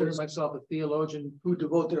never consider myself a theologian who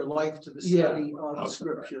devote their life to the study of the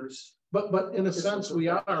scriptures. But in a sense, we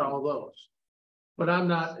are all those. But I'm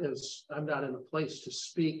not in a place to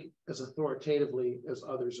speak as authoritatively as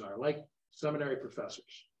others are, like seminary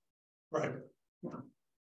professors. Right. Yeah.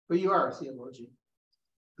 But you are a theologian.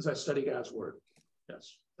 Because I study God's word.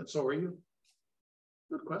 Yes. And so are you.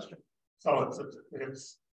 Good question. So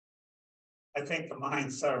it's I think the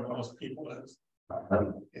mindset of most people is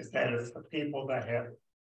that it's the people that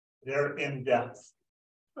they're in depth.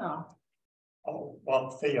 Well, Well,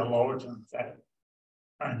 theologians that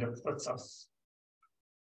kind of puts us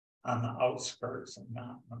on the outskirts and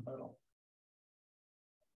not in the middle.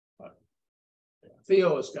 But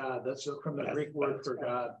Theo is God. That's from the Greek word for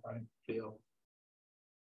God, right? Theo.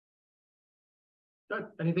 Good.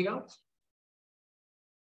 Anything else?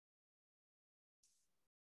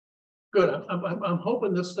 Good. I'm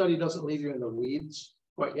hoping this study doesn't leave you in the weeds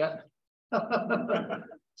quite yet.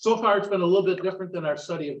 So far, it's been a little bit different than our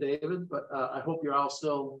study of David, but I hope you're all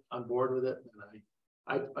still on board with it, and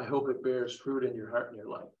I hope it bears fruit in your heart and your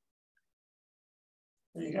life.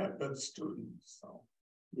 You got good students, so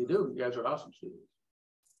you do. You guys are awesome students.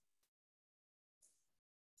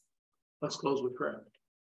 Let's close with prayer.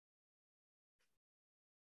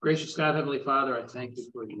 Gracious God, Heavenly Father, I thank you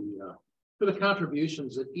for the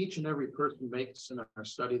contributions that each and every person makes in our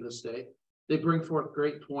study this day. They bring forth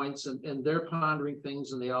great points, and they're pondering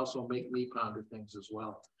things, and they also make me ponder things as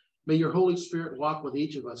well. May your Holy Spirit walk with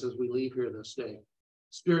each of us as we leave here this day.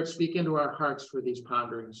 Spirit, speak into our hearts for these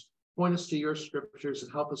ponderings. Point us to your scriptures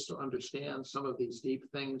and help us to understand some of these deep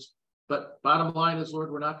things. But bottom line is,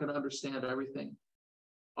 Lord, we're not going to understand everything.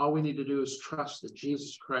 All we need to do is trust that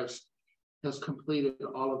Jesus Christ has completed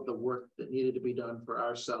all of the work that needed to be done for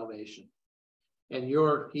our salvation. And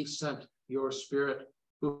he sent your Spirit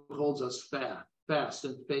who holds us fast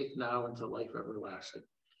in faith now into life everlasting.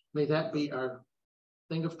 May that be our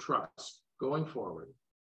thing of trust going forward.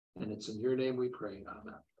 And it's in your name we pray.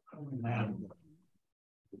 Amen. Amen.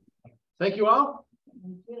 Thank you all.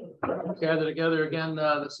 We'll gather together again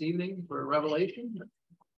this evening for Revelation.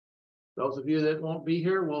 Those of you that won't be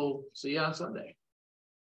here, we'll see you on Sunday.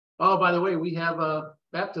 Oh, by the way, we have a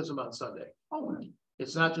baptism on Sunday. Oh,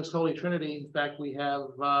 it's not just Holy Trinity. In fact, we have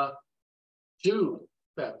 2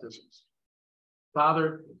 baptisms,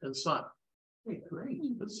 Father and Son. Hey,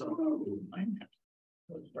 great. That's so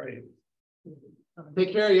great.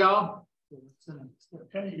 Take care, y'all.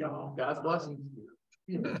 Okay, y'all. God's blessing.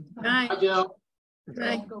 Bye. Bye, Jill.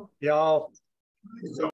 Bye. Y'all.